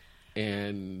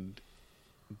 and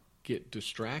get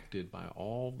distracted by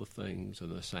all the things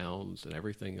and the sounds and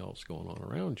everything else going on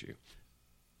around you.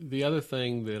 The other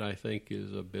thing that I think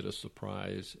is a bit of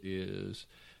surprise is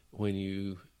when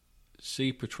you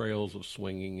see portrayals of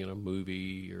swinging in a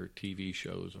movie or TV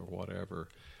shows or whatever,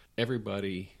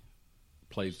 everybody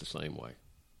plays the same way.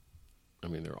 I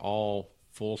mean, they're all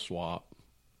full swap.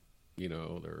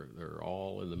 They're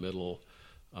all in the middle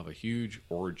of a huge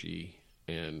orgy,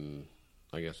 and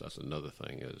I guess that's another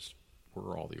thing is where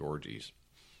are all the orgies?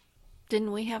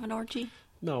 Didn't we have an orgy?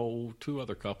 No, two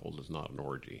other couples is not an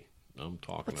orgy. I'm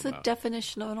talking What's about. the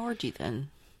definition of an orgy then?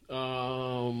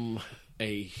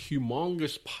 A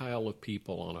humongous pile of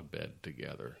people on a bed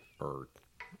together, a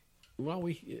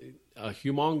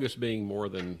humongous being more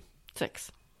than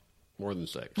 6. More than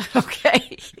 6.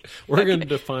 Okay. We're going to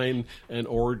define an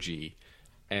orgy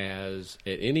as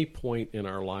at any point in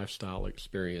our lifestyle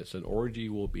experience, an orgy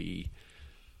will be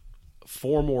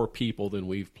 4 more people than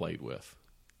we've played with.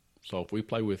 So if we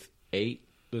play with 8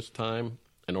 this time,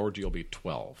 an orgy will be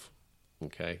 12.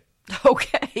 Okay?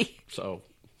 Okay. So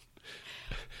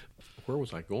where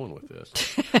was I going with this?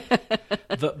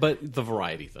 But the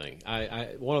variety thing.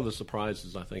 One of the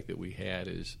surprises I think that we had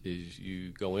is you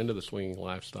go into the swinging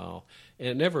lifestyle, and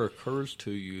it never occurs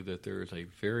to you that there is a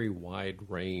very wide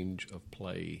range of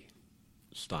play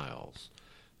styles.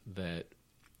 That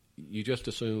you just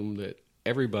assume that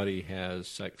everybody has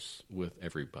sex with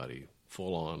everybody,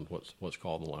 full on what's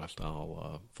called in the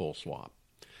lifestyle full swap.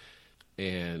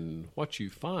 And what you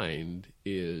find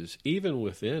is even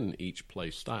within each play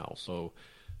style, so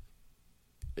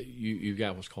you've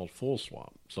got what's called full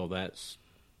swap. So that's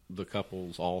the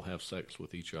couples all have sex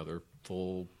with each other,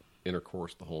 full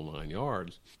intercourse, the whole 9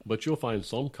 yards. But you'll find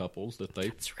some couples that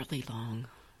It's really long.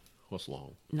 What's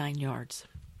long? 9 yards.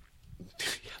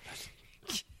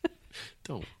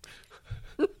 Don't.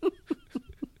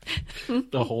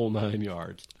 The whole 9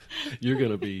 yards. You're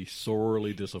going to be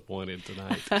sorely disappointed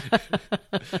tonight.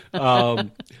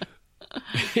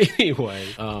 Anyway,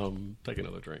 take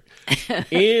another drink.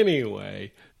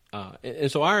 Anyway, and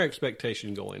so our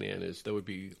expectation going in is there would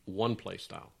be one play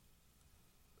style.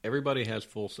 Everybody has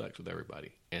full sex with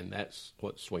everybody, and that's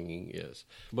what swinging is.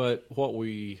 But what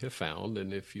we have found,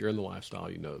 and if you're in the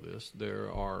lifestyle, you know this, there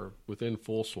are, within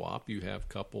full swap, you have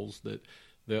couples that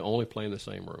only play in the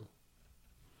same room.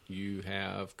 You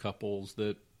have couples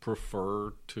that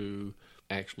prefer to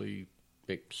actually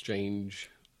exchange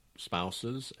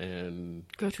spouses and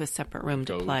go to a separate room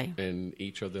to play, and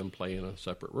each of them play in a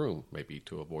separate room, maybe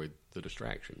to avoid the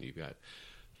distraction. You've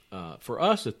got for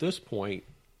us at this point,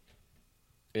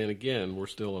 and again, we're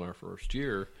still in our first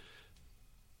year,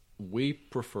 we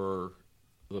prefer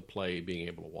the play being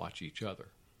able to watch each other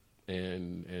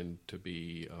and to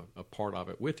be a part of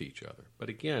it with each other. But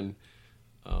again,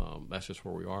 that's just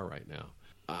where we are right now.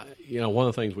 One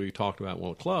of the things we talked about in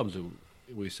one of the clubs,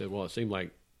 we said, well, it seemed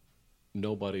like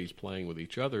nobody's playing with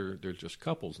each other. There's just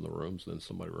couples in the rooms. And then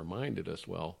somebody reminded us,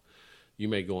 well, you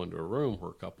may go into a room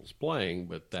where a couple's playing,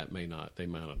 but they might not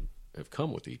have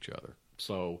come with each other.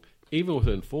 So even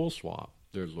within full swap,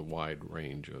 there's a wide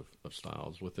range of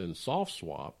styles. Within soft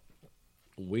swap,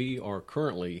 we are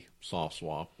currently soft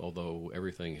swap, although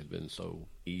everything has been so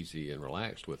easy and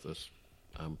relaxed with us.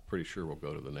 I'm pretty sure we'll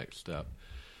go to the next step.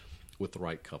 with the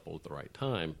right couple at the right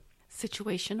time.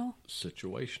 Situational?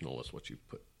 Situational is what you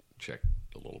check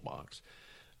the little box.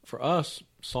 For us,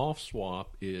 soft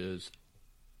swap is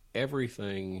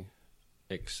everything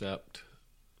except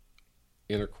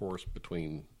intercourse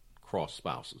between cross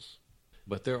spouses.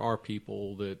 But there are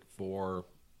couples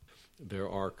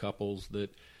that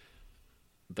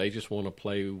they just want to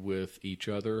play with each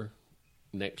other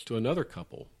next to another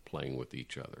couple playing with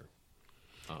each other.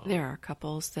 There are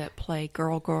couples that play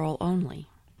girl-girl only.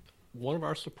 One of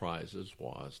our surprises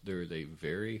was there is a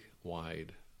very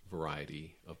wide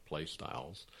variety of play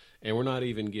styles, and we're not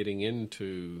even getting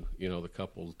into the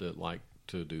couples that like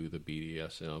to do the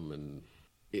BDSM, and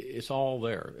it's all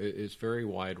there. It's very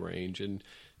wide range, and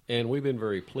we've been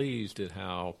very pleased at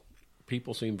how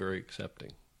people seem very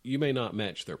accepting. You may not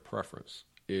match their preference.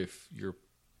 If you're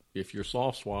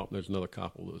soft swap, and there's another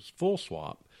couple that's full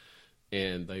swap,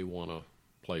 and they want to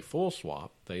play full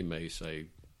swap, they may say,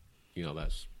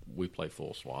 we play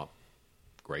full swap.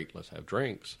 Great, let's have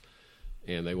drinks.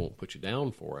 And they won't put you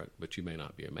down for it, but you may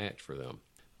not be a match for them.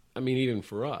 I mean, even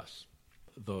for us,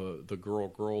 the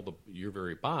girl, you're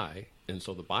very bi, and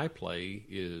so the bi play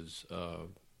is,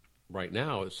 right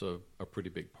now, it's a pretty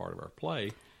big part of our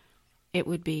play. It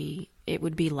would be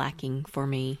lacking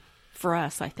for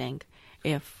us, I think,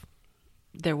 if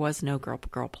there was no girl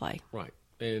play. Right.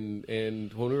 And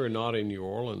when we were not in New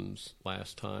Orleans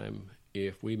last time,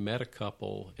 if we met a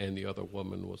couple and the other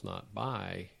woman was not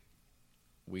bi,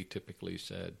 we typically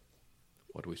said,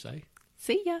 what do we say?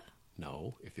 See ya.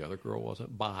 No. If the other girl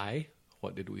wasn't bi,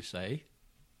 what did we say?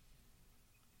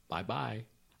 Bye-bye.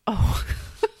 Oh.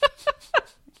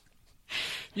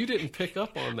 You didn't pick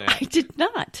up on that. I did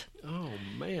not. Oh,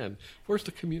 man. Where's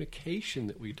the communication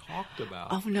that we talked about?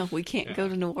 Oh, no, we can't go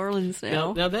to New Orleans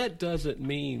now. Now, that doesn't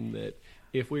mean that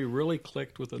if we really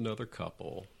clicked with another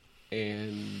couple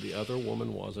and the other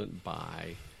woman wasn't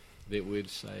bi, that we'd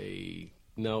say,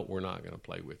 no, we're not going to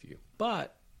play with you.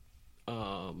 But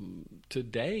to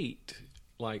date,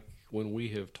 like when we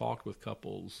have talked with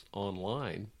couples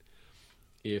online,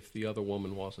 if the other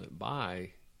woman wasn't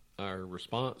bi, our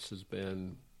response has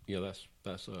been,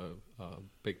 that's a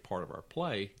big part of our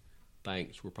play.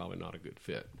 Thanks, we're probably not a good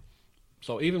fit.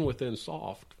 So even within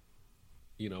soft,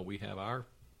 we have our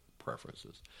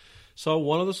preferences. So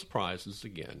one of the surprises,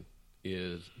 again,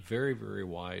 is very, very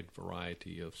wide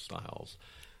variety of styles.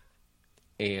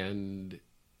 And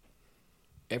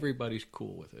everybody's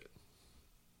cool with it.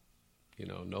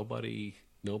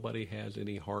 Nobody has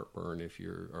any heartburn if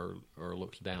or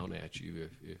looks down at you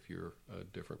if you're a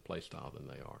different play style than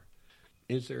they are.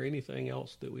 Is there anything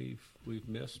else that we've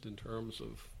missed in terms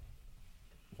of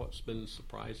what's been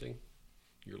surprising?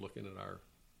 You're looking at our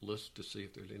list to see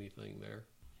if there's anything there.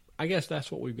 I guess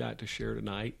that's what we've got to share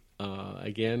tonight.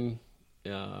 Again,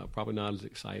 probably not as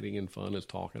exciting and fun as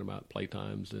talking about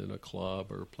playtimes in a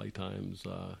club or playtimes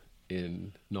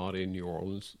not in New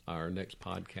Orleans. Our next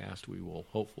podcast, we will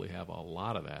hopefully have a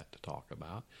lot of that to talk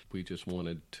about. We just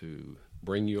wanted to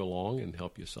bring you along and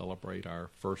help you celebrate our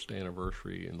first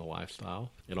anniversary in the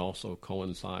lifestyle. It also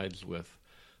coincides with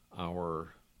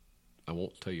our, I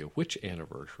won't tell you which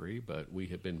anniversary, but we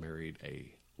have been married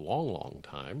a long, long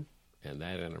time, and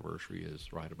that anniversary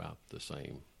is right about the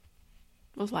same.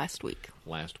 It was last week,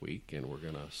 and we're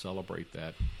going to celebrate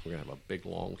that. We're going to have a big,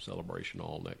 long celebration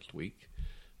all next week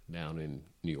down in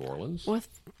New Orleans.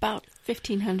 With about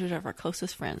 1,500 of our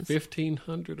closest friends.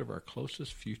 1,500 of our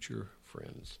closest future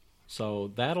friends.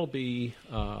 So that'll be,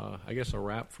 I guess, a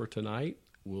wrap for tonight.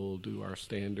 We'll do our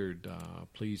standard,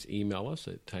 please email us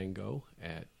at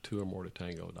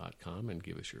tango@twoormoretotango.com and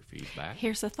give us your feedback.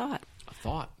 Here's a thought. A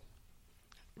thought.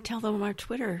 Tell them our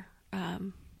Twitter.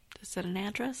 Is it an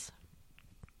address?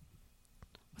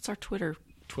 What's our Twitter?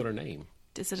 Twitter name.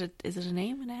 Is it a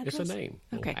name, an address? It's a name.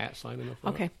 Okay. @ sign in the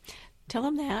front. Okay. Tell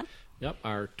them that. Yep.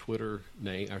 Our Twitter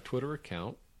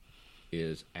account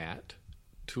is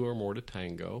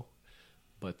 @2ormoretotango,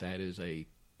 but that is a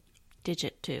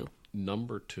digit 2.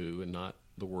 Number 2 and not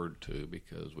the word 2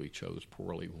 because we chose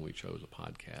poorly when we chose a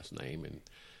podcast name, and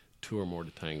 2 or More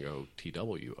to Tango,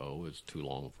 TWO, is too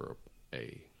long for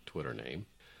a Twitter name.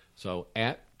 So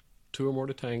 @2 or More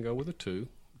to Tango with a 2.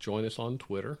 Join us on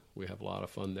Twitter. We have a lot of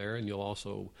fun there, and you'll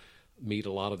also meet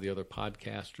a lot of the other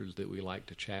podcasters that we like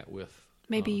to chat with.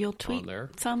 Maybe you'll tweet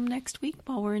some next week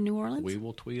while we're in New Orleans? We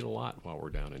will tweet a lot while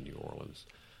we're down in New Orleans.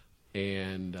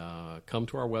 And come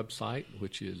to our website,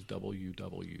 which is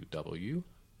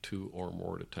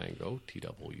www.2ormoretotango,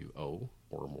 TWO,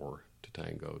 or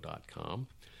moretotango.com.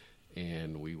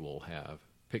 And we will have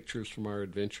pictures from our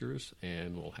adventures,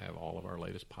 and we'll have all of our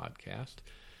latest podcasts.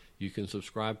 You can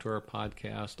subscribe to our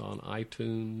podcast on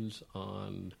iTunes,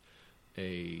 on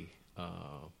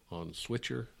on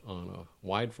Switcher on a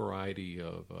wide variety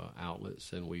of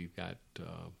outlets, and we've got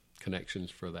connections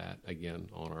for that again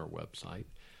on our website.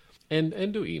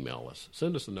 And do email us.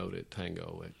 Send us a note at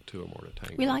Tango at 2 or more to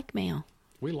Tango. We like mail.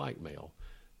 We like mail.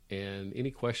 And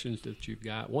any questions that you've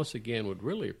got, once again, would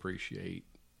really appreciate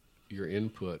your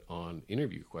input on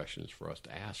interview questions for us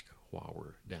to ask while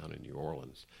we're down in New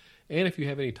Orleans. And if you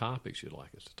have any topics you'd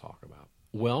like us to talk about.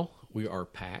 Well, we are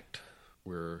packed.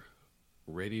 We're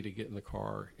ready to get in the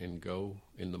car and go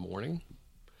in the morning.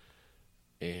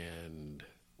 And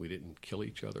we didn't kill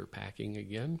each other packing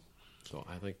again. So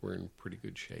I think we're in pretty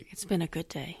good shape. It's been a good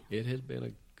day. It has been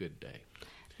a good day.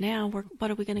 Now,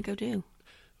 what are we going to go do?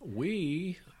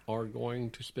 We are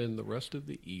going to spend the rest of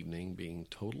the evening being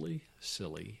totally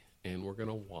silly, and we're going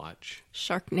to watch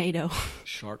Sharknado.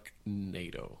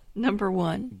 Sharknado. Number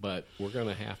 1. But we're going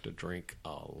to have to drink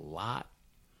a lot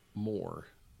more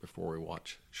before we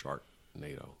watch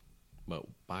Sharknado. But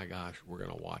by gosh, we're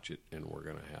going to watch it, and we're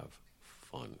going to have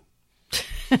fun.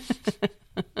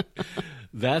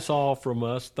 That's all from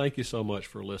us. Thank you so much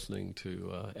for listening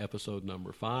to episode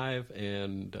number 5.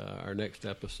 And our next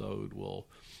episode will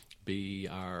be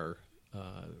our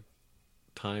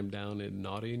time down in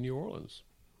naughty New Orleans.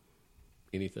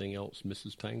 Anything else,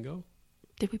 Mrs. Tango?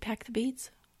 Did we pack the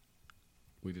beads?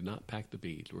 We did not pack the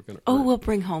beads. We're going to. Oh, we'll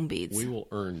bring home beads. We will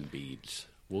earn beads.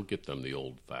 We'll get them the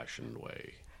old-fashioned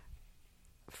way.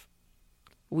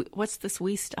 What's this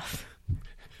wee stuff?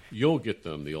 You'll get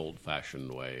them the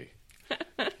old-fashioned way.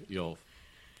 You'll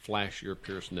flash your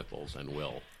pierced nipples and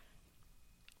will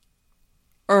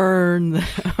earn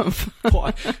them.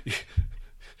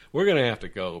 We're going to have to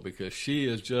go because she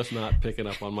is just not picking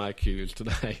up on my cues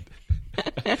tonight.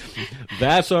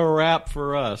 That's a wrap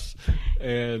for us.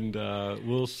 And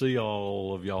we'll see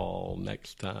all of y'all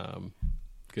next time.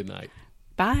 Good night.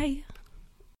 Bye.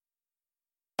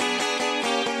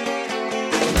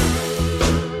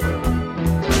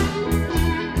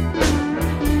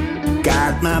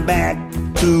 Got my back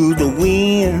to the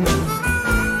wind,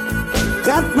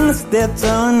 got my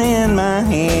Stetson in my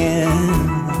hand.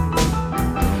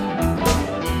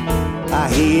 I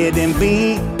hear them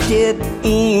big jet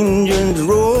engines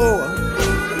roar,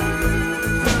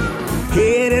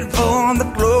 headed for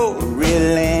the glory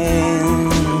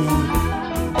land.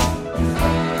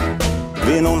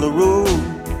 Been on the road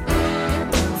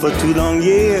for 2 long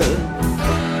years,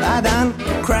 I done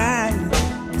cried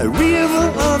a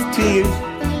river of tears,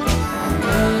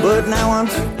 but now I'm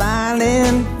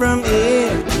smiling from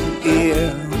ear to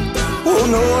ear. Oh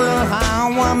Lord,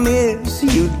 how I miss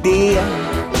you, dear.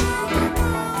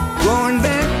 Going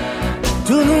back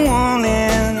to the one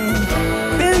and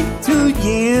been 2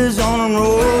 years on the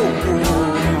road.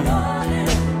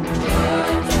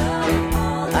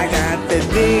 I got the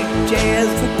big jazz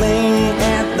playing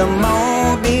at the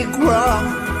Mardi Gras.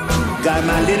 Got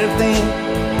my little thing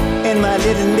and my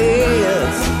little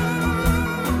nails.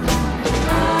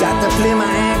 Got to play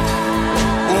my act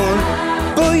on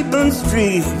Bourbon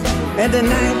Street. And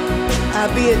tonight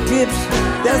I'll be at Tips,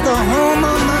 that's the home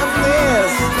of my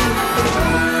best.